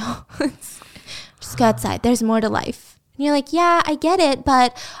isn't real. Just go outside. There's more to life. And you're like, yeah, I get it,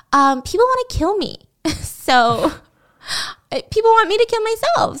 but people want to kill me. So people want me to kill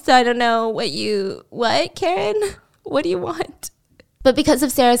myself. So I don't know what, Karen? What do you want? But because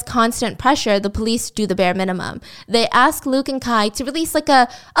of Sarah's constant pressure, the police do the bare minimum. They ask Luke and Kai to release like a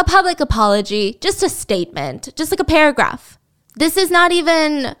public apology, just a statement, just like a paragraph. This is not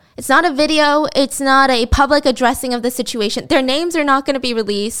even, it's not a video. It's not a public addressing of the situation. Their names are not going to be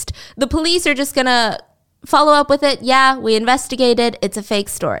released. The police are just going to follow up with it. Yeah, we investigated. It's a fake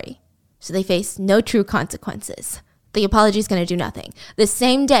story. So they face no true consequences. The apology is going to do nothing. The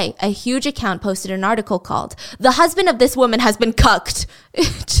same day, a huge account posted an article called, "The husband of this woman has been cucked."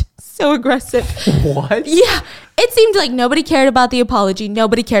 So aggressive. What? Yeah. It seemed like nobody cared about the apology.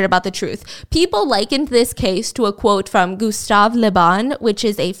 Nobody cared about the truth. People likened this case to a quote from Gustave Le Bon, which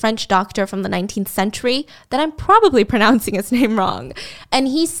is a French doctor from the 19th century that I'm probably pronouncing his name wrong. And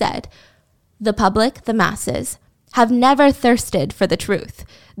he said, "The public, the masses, have never thirsted for the truth.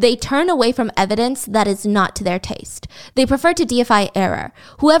 They turn away from evidence that is not to their taste. They prefer to deify error.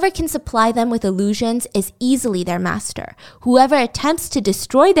 Whoever can supply them with illusions is easily their master. Whoever attempts to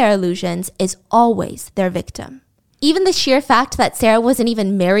destroy their illusions is always their victim." Even the sheer fact that Sarah wasn't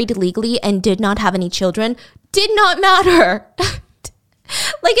even married legally and did not have any children did not matter.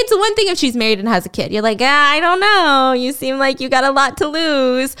 Like, it's one thing if she's married and has a kid. You're like, I don't know. You seem like you got a lot to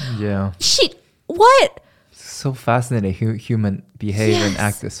lose. Yeah. What? So fascinating human behave and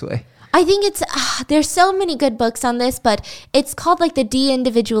act this way. I think it's, there's so many good books on this, but it's called like the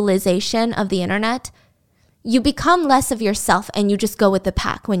de-individualization of the internet. You become less of yourself and you just go with the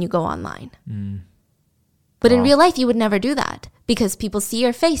pack when you go online. But in real life, you would never do that because people see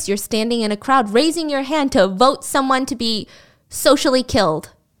your face. You're standing in a crowd, raising your hand to vote someone to be socially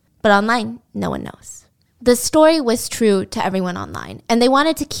killed. But online, no one knows. The story was true to everyone online, and they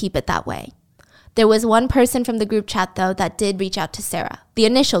wanted to keep it that way. There was one person from the group chat, though, that did reach out to Sarah, the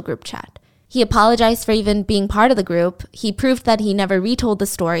initial group chat. He apologized for even being part of the group. He proved that he never retold the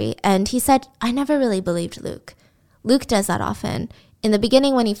story, and he said, "I never really believed Luke." Luke does that often. In the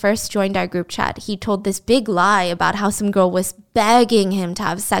beginning, when he first joined our group chat, he told this big lie about how some girl was begging him to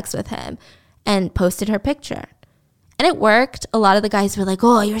have sex with him and posted her picture. And it worked. A lot of the guys were like,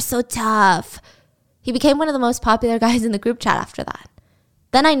 "Oh, you're so tough." He became one of the most popular guys in the group chat after that.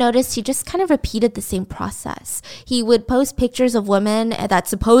 Then I noticed he just kind of repeated the same process. He would post pictures of women that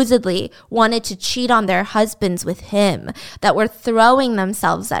supposedly wanted to cheat on their husbands with him, that were throwing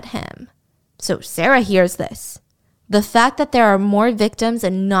themselves at him. So Sarah hears this. The fact that there are more victims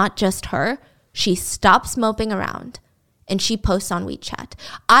and not just her, she stops moping around and she posts on WeChat,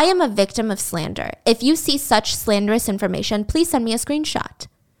 "I am a victim of slander. If you see such slanderous information, please send me a screenshot."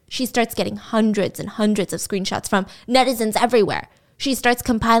 She starts getting hundreds and hundreds of screenshots from netizens everywhere. She starts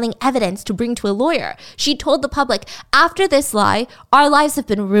compiling evidence to bring to a lawyer. She told the public, "After this lie, our lives have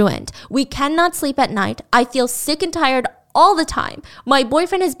been ruined. We cannot sleep at night. I feel sick and tired all the time. My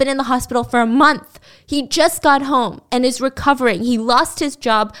boyfriend has been in the hospital for a month. He just got home and is recovering. He lost his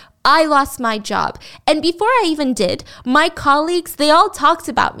job. I lost my job. And before I even did, my colleagues, they all talked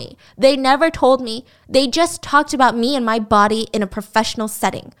about me. They never told me. They just talked about me and my body in a professional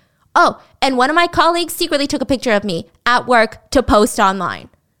setting. Oh, and one of my colleagues secretly took a picture of me at work to post online.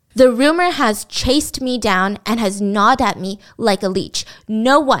 The rumor has chased me down and has gnawed at me like a leech.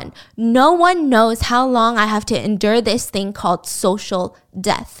 No one knows how long I have to endure this thing called social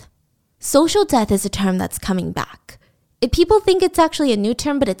death." Social death is a term that's coming back. People think it's actually a new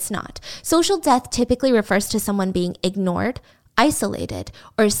term, but it's not. Social death typically refers to someone being ignored, isolated,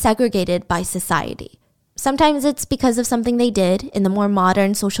 or segregated by society. Sometimes it's because of something they did in the more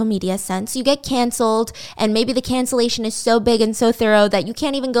modern social media sense. You get canceled, and maybe the cancellation is so big and so thorough that you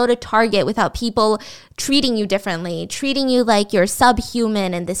can't even go to Target without people treating you differently, treating you like you're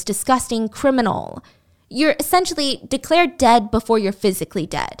subhuman and this disgusting criminal. You're essentially declared dead before you're physically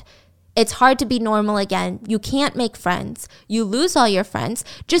dead. It's hard to be normal again. You can't make friends. You lose all your friends.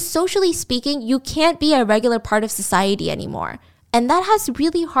 Just socially speaking, you can't be a regular part of society anymore. And that has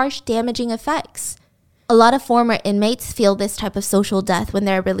really harsh, damaging effects. A lot of former inmates feel this type of social death when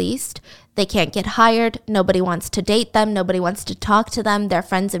they're released. They can't get hired. Nobody wants to date them. Nobody wants to talk to them. Their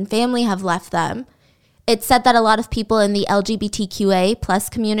friends and family have left them. It's said that a lot of people in the LGBTQA plus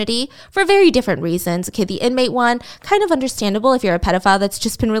community, for very different reasons. Okay, the inmate one, kind of understandable if you're a pedophile that's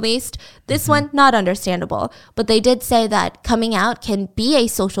just been released. This one, not understandable. But they did say that coming out can be a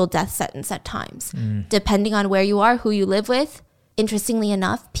social death sentence at times, depending on where you are, who you live with. Interestingly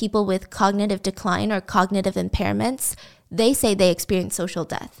enough, people with cognitive decline or cognitive impairments, they say they experience social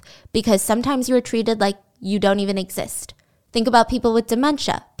death because sometimes you're treated like you don't even exist. Think about people with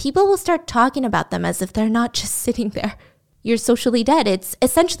dementia. People will start talking about them as if they're not just sitting there. You're socially dead. It's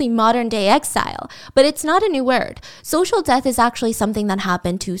essentially modern day exile, but it's not a new word. Social death is actually something that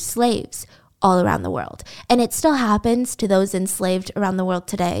happened to slaves all around the world, and it still happens to those enslaved around the world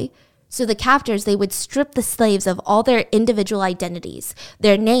today. So the captors, they would strip the slaves of all their individual identities,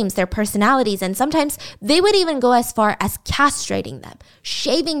 their names, their personalities, and sometimes they would even go as far as castrating them,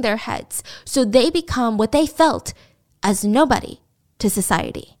 shaving their heads, so they become what they felt as nobody to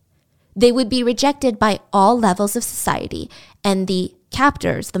society. They would be rejected by all levels of society, and the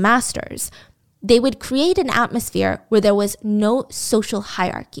captors, the masters, they would create an atmosphere where there was no social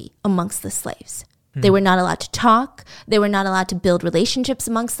hierarchy amongst the slaves. They were not allowed to talk. They were not allowed to build relationships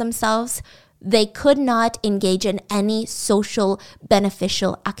amongst themselves. They could not engage in any social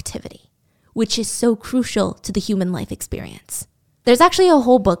beneficial activity, which is so crucial to the human life experience. There's actually a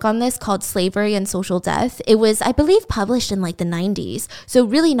whole book on this called Slavery and Social Death. It was, I believe, published in like the 90s, so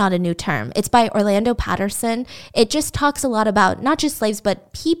really not a new term. It's by Orlando Patterson. It just talks a lot about not just slaves,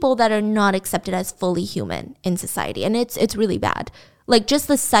 but people that are not accepted as fully human in society, and it's really bad. Like just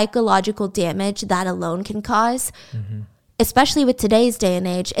the psychological damage that alone can cause, especially with today's day and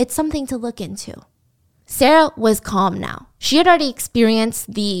age, it's something to look into. Sarah was calm now. She had already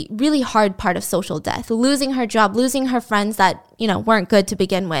experienced the really hard part of social death, losing her job, losing her friends that, weren't good to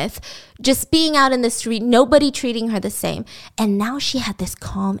begin with, just being out in the street, nobody treating her the same. And now she had this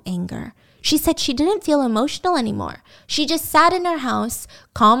calm anger. She said she didn't feel emotional anymore. She just sat in her house,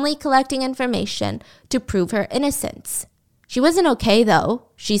 calmly collecting information to prove her innocence. She wasn't okay, though.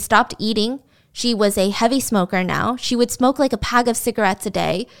 She stopped eating. She was a heavy smoker now. She would smoke like a pack of cigarettes a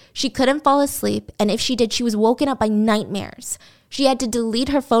day. She couldn't fall asleep, and if she did, she was woken up by nightmares. She had to delete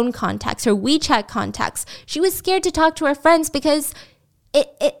her phone contacts, her WeChat contacts. She was scared to talk to her friends because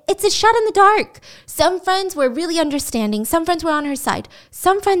it's a shot in the dark. Some friends were really understanding. Some friends were on her side.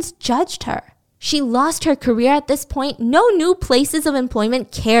 Some friends judged her. She lost her career at this point. No new places of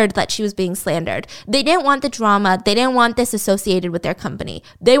employment cared that she was being slandered. They didn't want the drama. They didn't want this associated with their company.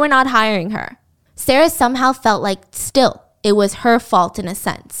 They were not hiring her. Sarah somehow felt like still it was her fault in a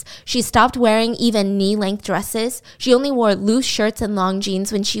sense. She stopped wearing even knee-length dresses. She only wore loose shirts and long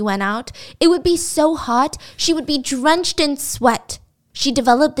jeans when she went out. It would be so hot, she would be drenched in sweat. She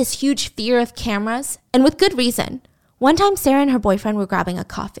developed this huge fear of cameras, and with good reason. One time, Sarah and her boyfriend were grabbing a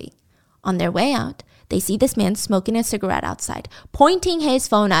coffee. On their way out, they see this man smoking a cigarette outside, pointing his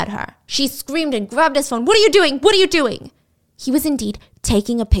phone at her. She screamed and grabbed his phone. "What are you doing? What are you doing?" He was indeed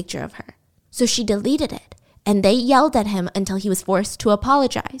taking a picture of her. So she deleted it, and they yelled at him until he was forced to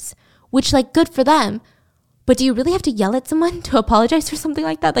apologize, which, good for them. But do you really have to yell at someone to apologize for something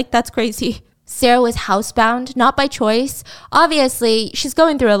like that? That's crazy. Sarah was housebound, not by choice. Obviously, she's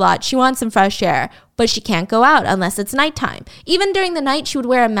going through a lot. She wants some fresh air, but she can't go out unless it's nighttime. Even during the night, she would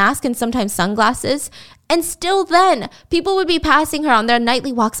wear a mask and sometimes sunglasses. And still then, people would be passing her on their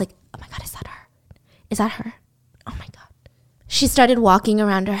nightly walks like, "Oh my God, is that her? Is that her? Oh my God." She started walking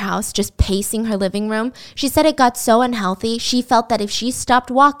around her house, just pacing her living room. She said it got so unhealthy, she felt that if she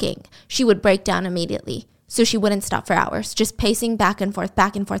stopped walking, she would break down immediately. So she wouldn't stop for hours, just pacing back and forth,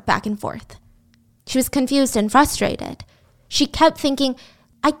 back and forth, back and forth. She was confused and frustrated. She kept thinking,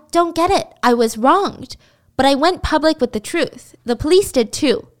 "I don't get it. I was wronged. But I went public with the truth. The police did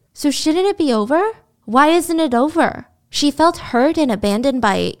too. So shouldn't it be over? Why isn't it over?" She felt hurt and abandoned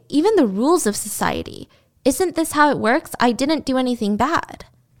by even the rules of society. Isn't this how it works? I didn't do anything bad.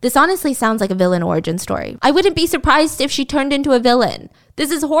 This honestly sounds like a villain origin story. I wouldn't be surprised if she turned into a villain.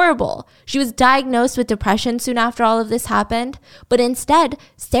 This is horrible. She was diagnosed with depression soon after all of this happened, but instead,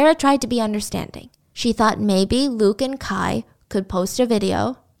 Sarah tried to be understanding. She thought maybe Luke and Kai could post a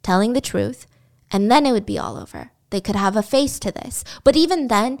video telling the truth, and then it would be all over. They could have a face to this. But even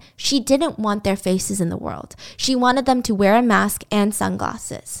then, she didn't want their faces in the world. She wanted them to wear a mask and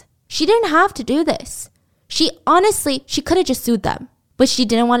sunglasses. She didn't have to do this. She could have just sued them. But she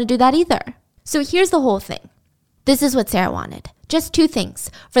didn't want to do that either. So here's the whole thing. This is what Sarah wanted. Just 2 things.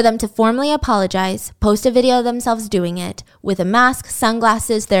 For them to formally apologize, post a video of themselves doing it, with a mask,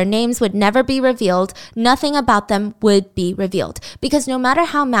 sunglasses, their names would never be revealed, nothing about them would be revealed. Because no matter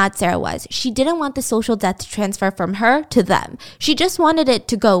how mad Sarah was, she didn't want the social debt to transfer from her to them. She just wanted it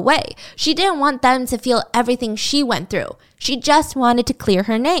to go away. She didn't want them to feel everything she went through. She just wanted to clear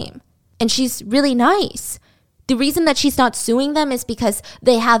her name. And she's really nice. The reason that she's not suing them is because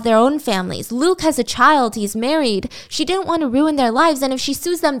they have their own families. Luke has a child. He's married. She didn't want to ruin their lives. And if she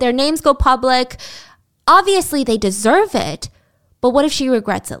sues them, their names go public. Obviously, they deserve it. But what if she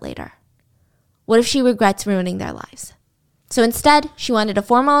regrets it later? What if she regrets ruining their lives? So instead, she wanted a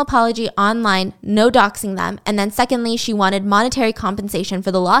formal apology online, no doxing them. And then secondly, she wanted monetary compensation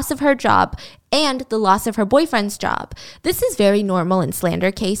for the loss of her job and the loss of her boyfriend's job. This is very normal in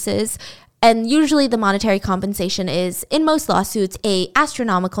slander cases. And usually the monetary compensation is, in most lawsuits, a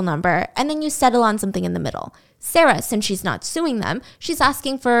astronomical number, and then you settle on something in the middle. Sarah, since she's not suing them, she's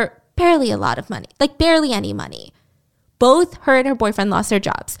asking for barely a lot of money, like barely any money. Both her and her boyfriend lost their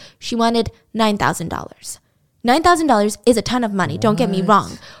jobs. She wanted $9,000. $9,000 is a ton of money, don't get me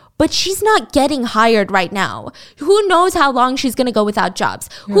wrong. But she's not getting hired right now. Who knows how long she's going to go without jobs?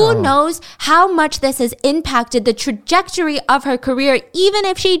 Yeah. Who knows how much this has impacted the trajectory of her career, even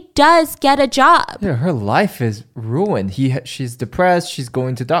if she does get a job? Yeah, her life is ruined. She's depressed. She's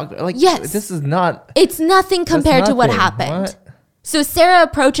going to doctor. Yes. This is not... It's nothing compared to what happened. What? So Sarah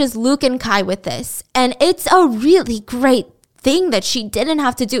approaches Luke and Kai with this, and it's a really great thing that she didn't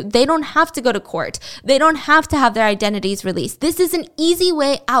have to do. They don't have to go to court. They don't have to have their identities released. This is an easy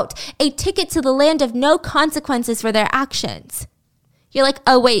way out, a ticket to the land of no consequences for their actions. You're like,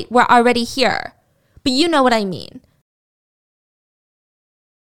 oh wait, we're already here. But you know what I mean.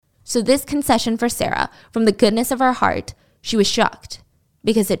 So this concession for Sarah, from the goodness of her heart, she was shocked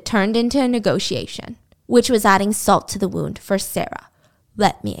because it turned into a negotiation, which was adding salt to the wound for Sarah.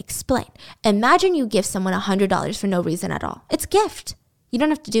 Let me explain. Imagine you give someone $100 for no reason at all. It's a gift. You don't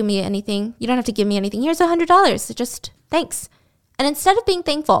have to do me anything. You don't have to give me anything. Here's $100. Just thanks. And instead of being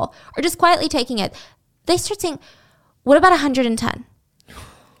thankful or just quietly taking it, they start saying, what about 110?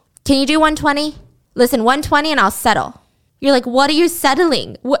 Can you do 120? Listen, 120 and I'll settle. You're like, what are you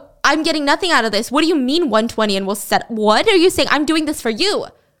settling? What? I'm getting nothing out of this. What do you mean 120 and we'll settle? What are you saying? I'm doing this for you.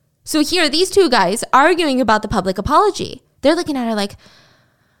 So here, these 2 guys arguing about the public apology. They're looking at her like,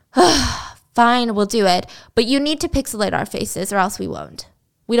 fine, we'll do it. But you need to pixelate our faces or else we won't.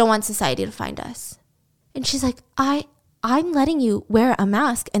 We don't want society to find us. And she's like, I'm letting you wear a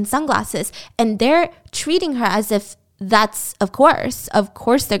mask and sunglasses. And they're treating her as if that's, of course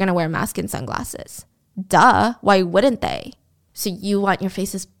they're going to wear a mask and sunglasses. Duh, why wouldn't they? So you want your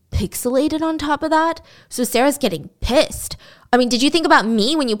faces pixelated on top of that? So Sarah's getting pissed. I mean, did you think about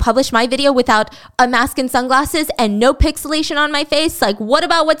me when you published my video without a mask and sunglasses and no pixelation on my face? Like, what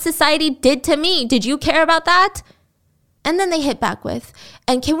about what society did to me? Did you care about that? And then they hit back with,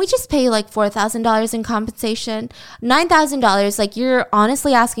 and can we just pay you like $4,000 in compensation? $9,000, like you're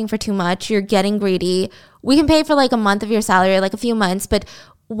honestly asking for too much. You're getting greedy. We can pay for like a month of your salary, like a few months, but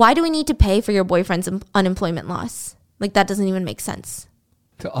why do we need to pay for your boyfriend's unemployment loss? Like that doesn't even make sense.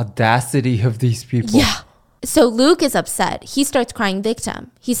 The audacity of these people. Yeah. So Luke is upset. He starts crying victim.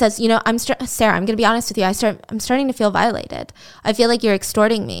 He says, you know, Sarah, I'm going to be honest with you. I'm starting to feel violated. I feel like you're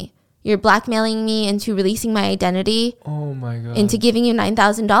extorting me. You're blackmailing me into releasing my identity. Oh my God. Into giving you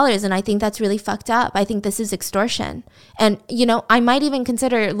 $9,000. And I think that's really fucked up. I think this is extortion. And, you know, I might even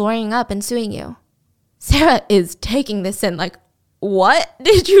consider lawyering up and suing you. Sarah is taking this in like, what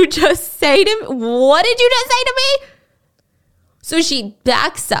did you just say to me? What did you just say to me? So she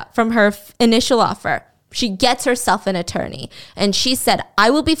backs up from her initial offer. She gets herself an attorney and she said, I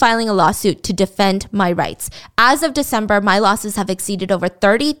will be filing a lawsuit to defend my rights. As of December, my losses have exceeded over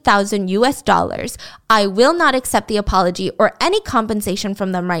 $30,000 US. I will not accept the apology or any compensation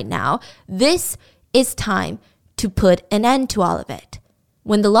from them right now. This is time to put an end to all of it.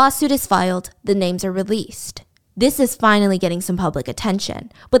 When the lawsuit is filed, the names are released. This is finally getting some public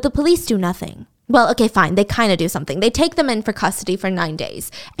attention, but the police do nothing. Well, okay, fine. They kind of do something. They take them in for custody for 9 days.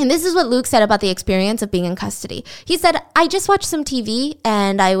 And this is what Luke said about the experience of being in custody. He said, I just watched some TV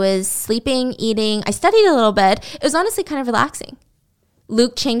and I was sleeping, eating. I studied a little bit. It was honestly kind of relaxing.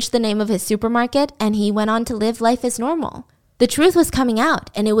 Luke changed the name of his supermarket and he went on to live life as normal. The truth was coming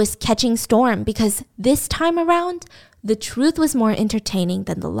out and it was catching storm because this time around, the truth was more entertaining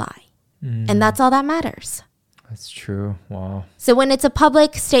than the lie. And that's all that matters. That's true. Wow. So when it's a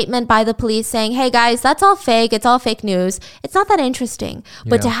public statement by the police saying, hey guys, that's all fake, it's all fake news, it's not that interesting.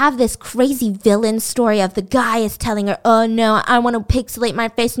 But to have this crazy villain story of the guy is telling her, oh no, I want to pixelate my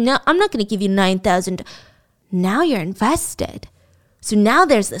face. No, I'm not going to give you $9,000. Now you're invested. So now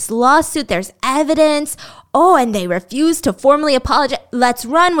there's this lawsuit, there's evidence. Oh, and they refuse to formally apologize. Let's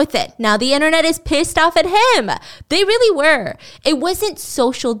run with it. Now the internet is pissed off at him. They really were. It wasn't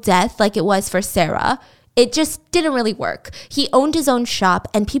social death like it was for Sarah. It just didn't really work. He owned his own shop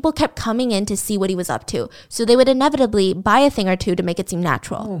and people kept coming in to see what he was up to. So they would inevitably buy a thing or two to make it seem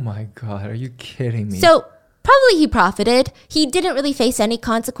natural. Oh my God, are you kidding me? So probably he profited. He didn't really face any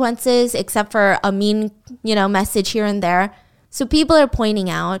consequences except for a mean, message here and there. So people are pointing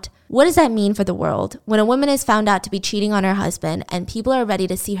out, what does that mean for the world when a woman is found out to be cheating on her husband and people are ready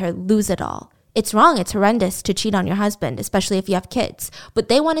to see her lose it all? It's wrong. It's horrendous to cheat on your husband, especially if you have kids. But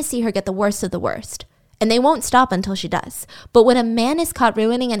they want to see her get the worst of the worst. And they won't stop until she does. But when a man is caught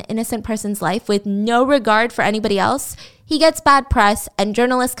ruining an innocent person's life with no regard for anybody else, he gets bad press and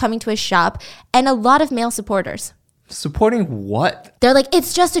journalists coming to his shop and a lot of male supporters. Supporting what? They're like,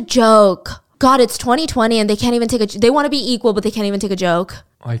 it's just a joke. God, it's 2020 and they can't even they want to be equal, but they can't even take a joke.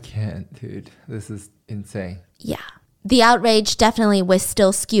 I can't, dude. This is insane. Yeah. The outrage definitely was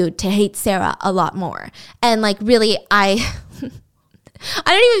still skewed to hate Sarah a lot more. And really, I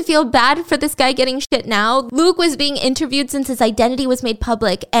don't even feel bad for this guy getting shit now. Luke was being interviewed since his identity was made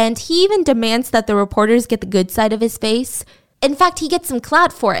public, and he even demands that the reporters get the good side of his face. In fact, he gets some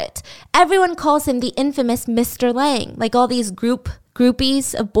clout for it. Everyone calls him the infamous Mr. Lang. Like all these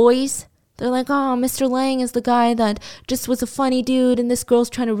groupies of boys. They're like, oh, Mr. Lang is the guy that just was a funny dude and this girl's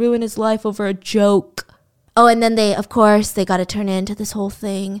trying to ruin his life over a joke. Oh, and then they got to turn into this whole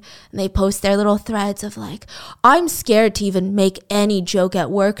thing. And they post their little threads of like, I'm scared to even make any joke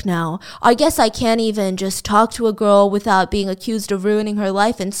at work now. I guess I can't even just talk to a girl without being accused of ruining her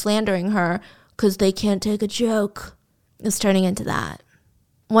life and slandering her because they can't take a joke. It's turning into that.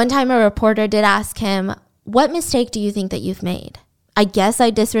 One time a reporter did ask him, what mistake do you think that you've made? I guess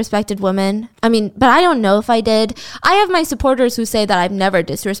I disrespected women. But I don't know if I did. I have my supporters who say that I've never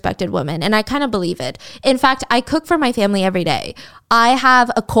disrespected women, and I kind of believe it. In fact, I cook for my family every day. I have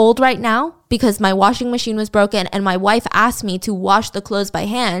a cold right now because my washing machine was broken, and my wife asked me to wash the clothes by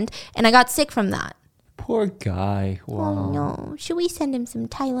hand, and I got sick from that. Poor guy. Wow. Oh, no. Should we send him some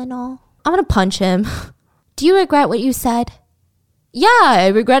Tylenol? I'm going to punch him. Do you regret what you said? Yeah, I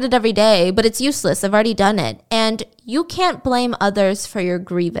regret it every day, but it's useless. I've already done it. And you can't blame others for your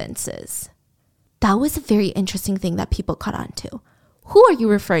grievances. That was a very interesting thing that people caught on to. Who are you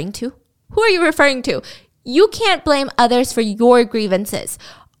referring to? Who are you referring to? You can't blame others for your grievances.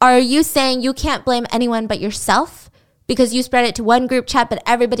 Are you saying you can't blame anyone but yourself? Because you spread it to one group chat, but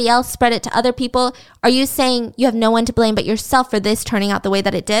everybody else spread it to other people? Are you saying you have no one to blame but yourself for this turning out the way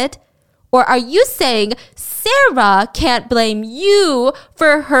that it did? Or are you saying Sarah can't blame you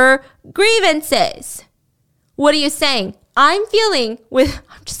for her grievances? What are you saying? I'm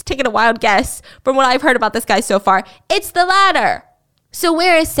just taking a wild guess from what I've heard about this guy so far. It's the latter. So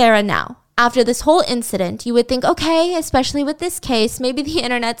where is Sarah now? After this whole incident, you would think, okay, especially with this case, maybe the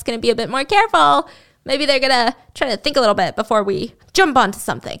internet's going to be a bit more careful. Maybe they're going to try to think a little bit before we jump onto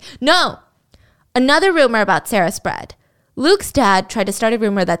something. No. Another rumor about Sarah spread. Luke's dad tried to start a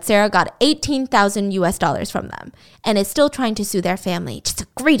rumor that Sarah got $18,000 from them and is still trying to sue their family. Just a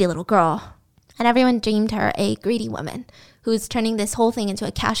greedy little girl. And everyone deemed her a greedy woman who's turning this whole thing into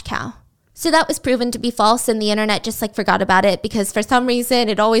a cash cow. So that was proven to be false, and the internet just forgot about it because for some reason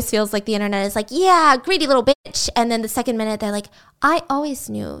it always feels like the internet is like, yeah, greedy little bitch. And then the second minute they're like, I always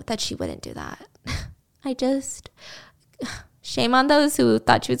knew that she wouldn't do that. Shame on those who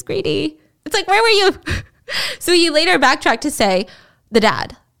thought she was greedy. It's like, where were you? So he later backtracked to say,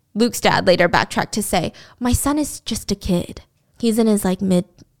 Luke's dad later backtracked to say, my son is just a kid. He's in his late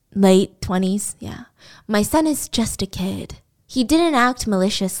 20s. Yeah. My son is just a kid. He didn't act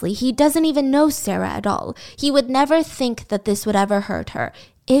maliciously. He doesn't even know Sarah at all. He would never think that this would ever hurt her.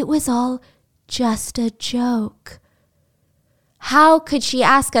 It was all just a joke. How could she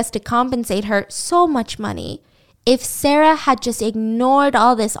ask us to compensate her so much money? If Sarah had just ignored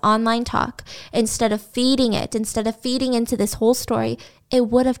all this online talk, instead of feeding into this whole story, it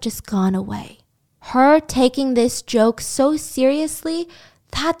would have just gone away. Her taking this joke so seriously,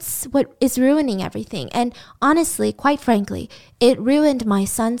 that's what is ruining everything. And honestly, quite frankly, it ruined my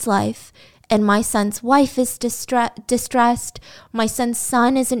son's life. And my son's wife is distressed. My son's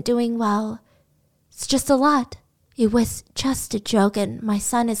son isn't doing well. It's just a lot. It was just a joke, and my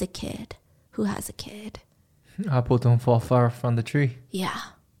son is a kid who has a kid. Apple don't fall far from the tree. Yeah.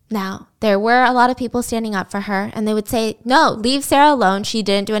 Now, there were a lot of people standing up for her, and they would say, no, leave Sarah alone. She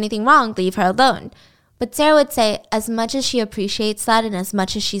didn't do anything wrong. Leave her alone. But Sarah would say, as much as she appreciates that and as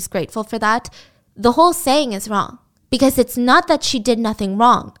much as she's grateful for that, the whole saying is wrong. Because it's not that she did nothing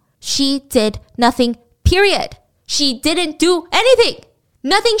wrong. She did nothing, period. She didn't do anything.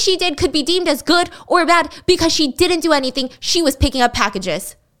 Nothing she did could be deemed as good or bad because she didn't do anything. She was picking up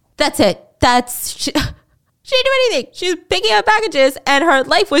packages. That's it. She didn't do anything. She was picking up packages and her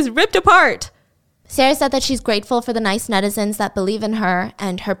life was ripped apart. Sarah said that she's grateful for the nice netizens that believe in her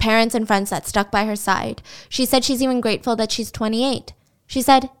and her parents and friends that stuck by her side. She said she's even grateful that she's 28. She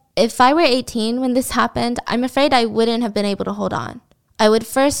said, if I were 18 when this happened, I'm afraid I wouldn't have been able to hold on. I would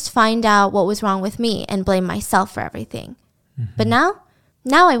first find out what was wrong with me and blame myself for everything. But now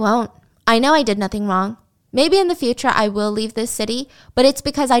I won't. I know I did nothing wrong. Maybe in the future I will leave this city, but it's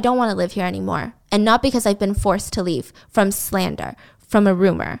because I don't want to live here anymore, and not because I've been forced to leave from slander, from a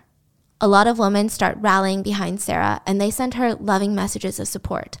rumor. A lot of women start rallying behind Sarah, and they send her loving messages of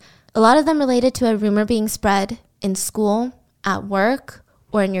support. A lot of them related to a rumor being spread in school, at work,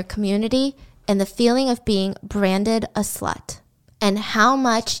 or in your community, and the feeling of being branded a slut. And how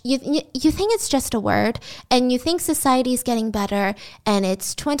much you think it's just a word, and you think society's getting better, and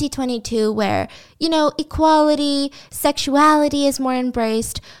it's 2022 where, equality, sexuality is more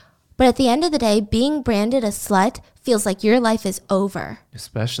embraced. But at the end of the day, being branded a slut feels like your life is over.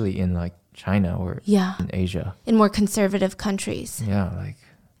 Especially in like China or in Asia. In more conservative countries. Yeah,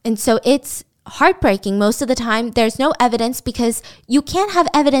 And so it's heartbreaking. Most of the time, there's no evidence because you can't have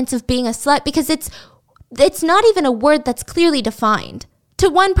evidence of being a slut because it's not even a word that's clearly defined. To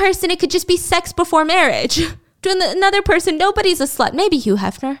one person, it could just be sex before marriage. To another person, nobody's a slut. Maybe Hugh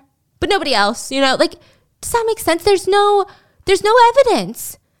Hefner, but nobody else. Does that make sense? There's no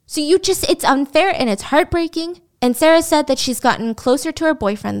evidence. So it's unfair and it's heartbreaking. And Sarah said that she's gotten closer to her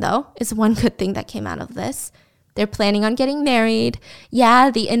boyfriend, though, is one good thing that came out of this. They're planning on getting married.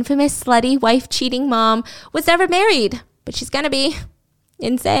 Yeah, the infamous slutty wife-cheating mom was never married, but she's gonna be.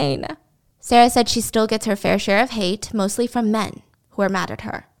 Insane. Sarah said she still gets her fair share of hate, mostly from men who are mad at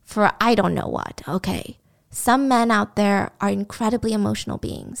her for I don't know what, okay? Some men out there are incredibly emotional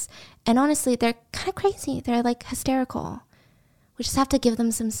beings. And honestly, they're kind of crazy. They're like hysterical. We just have to give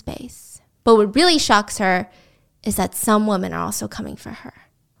them some space. But what really shocks her is that some women are also coming for her.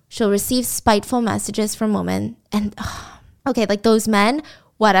 She'll receive spiteful messages from women. And, like those men,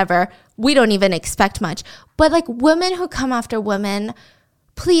 whatever. We don't even expect much. But like women who come after women,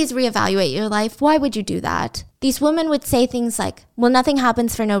 please reevaluate your life. Why would you do that? These women would say things like, well, nothing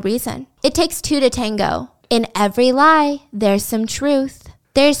happens for no reason. It takes two to tango. In every lie, there's some truth.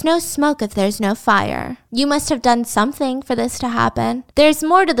 There's no smoke if there's no fire. You must have done something for this to happen. There's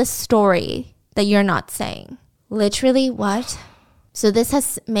more to the story that you're not saying. Literally, what? So this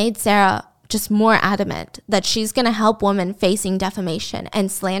has made Sarah just more adamant that she's going to help women facing defamation and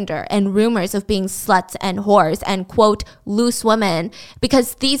slander and rumors of being sluts and whores and, quote, loose women,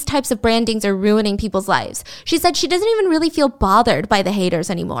 because these types of brandings are ruining people's lives. She said she doesn't even really feel bothered by the haters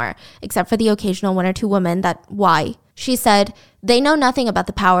anymore, except for the occasional one or two women why. She said, they know nothing about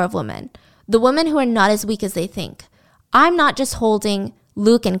the power of women. The women who are not as weak as they think. I'm not just holding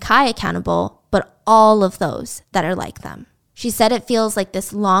Luke and Kai accountable, but all of those that are like them. She said it feels like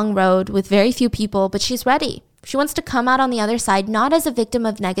this long road with very few people, but she's ready. She wants to come out on the other side, not as a victim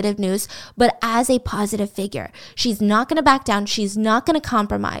of negative news, but as a positive figure. She's not going to back down. She's not going to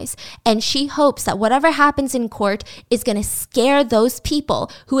compromise. And she hopes that whatever happens in court is going to scare those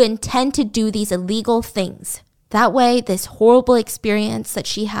people who intend to do these illegal things. That way, this horrible experience that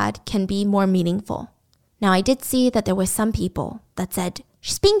she had can be more meaningful. Now, I did see that there were some people that said,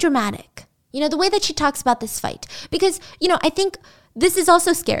 she's being dramatic. The way that she talks about this fight. Because, I think this is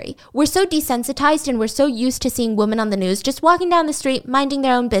also scary. We're so desensitized and we're so used to seeing women on the news just walking down the street, minding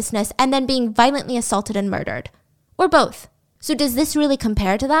their own business, and then being violently assaulted and murdered. Or both. So does this really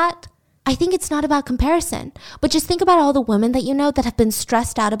compare to that? I think it's not about comparison. But just think about all the women that you know that have been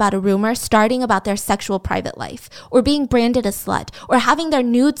stressed out about a rumor starting about their sexual private life, or being branded a slut, or having their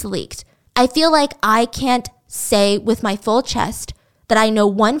nudes leaked. I feel like I can't say with my full chest that I know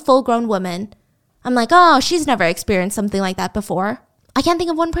one full-grown woman. I'm like, oh, she's never experienced something like that before. I can't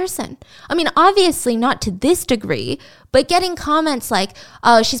think of one person. I mean, obviously not to this degree, but getting comments like,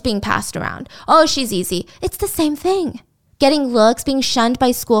 oh, she's being passed around. Oh, she's easy. It's the same thing. Getting looks, being shunned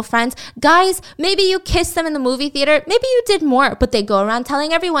by school friends. Guys, maybe you kissed them in the movie theater. Maybe you did more, but they go around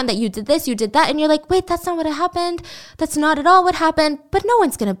telling everyone that you did this, you did that. And you're like, wait, that's not what happened. That's not at all what happened. But no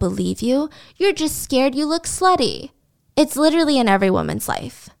one's going to believe you. You're just scared you look slutty. It's literally in every woman's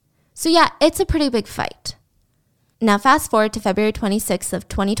life. So yeah, it's a pretty big fight. Now fast forward to February 26th of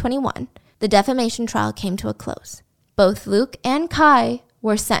 2021. The defamation trial came to a close. Both Luke and Kai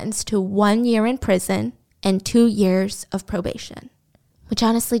were sentenced to 1 year in prison and 2 years of probation, which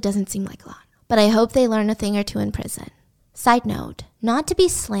honestly doesn't seem like a lot. But I hope they learn a thing or two in prison. Side note, not to be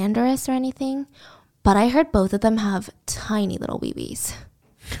slanderous or anything, but I heard both of them have tiny little wee-wees.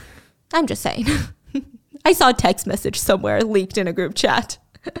 I'm just saying. I saw a text message somewhere leaked in a group chat.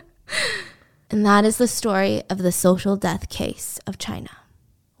 And that is the story of the social death case of China.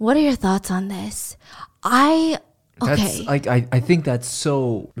 What are your thoughts on this? Okay. I think that's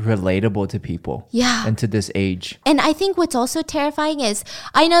so relatable to people. Yeah. And to this age. And I think what's also terrifying is,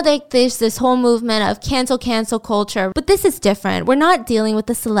 I know that there's this whole movement of cancel culture, but this is different. We're not dealing with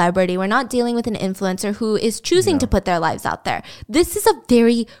a celebrity. We're not dealing with an influencer who is choosing to put their lives out there. This is a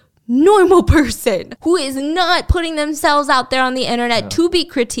very normal person who is not putting themselves out there on the internet to be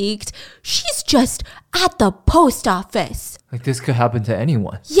critiqued. She's just at the post office. Like this could happen to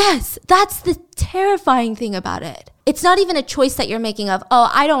anyone. Yes, that's the terrifying thing about it. It's not even a choice that you're making of, oh,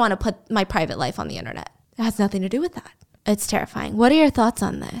 I don't want to put my private life on the internet. It has nothing to do with that. It's terrifying. What are your thoughts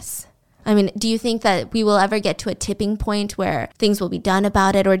on this? I mean, do you think that we will ever get to a tipping point where things will be done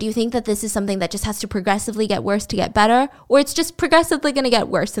about it? Or do you think that this is something that just has to progressively get worse to get better? Or it's just progressively going to get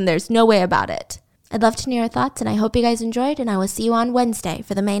worse and there's no way about it? I'd love to know your thoughts, and I hope you guys enjoyed, and I will see you on Wednesday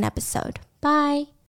for the main episode. Bye.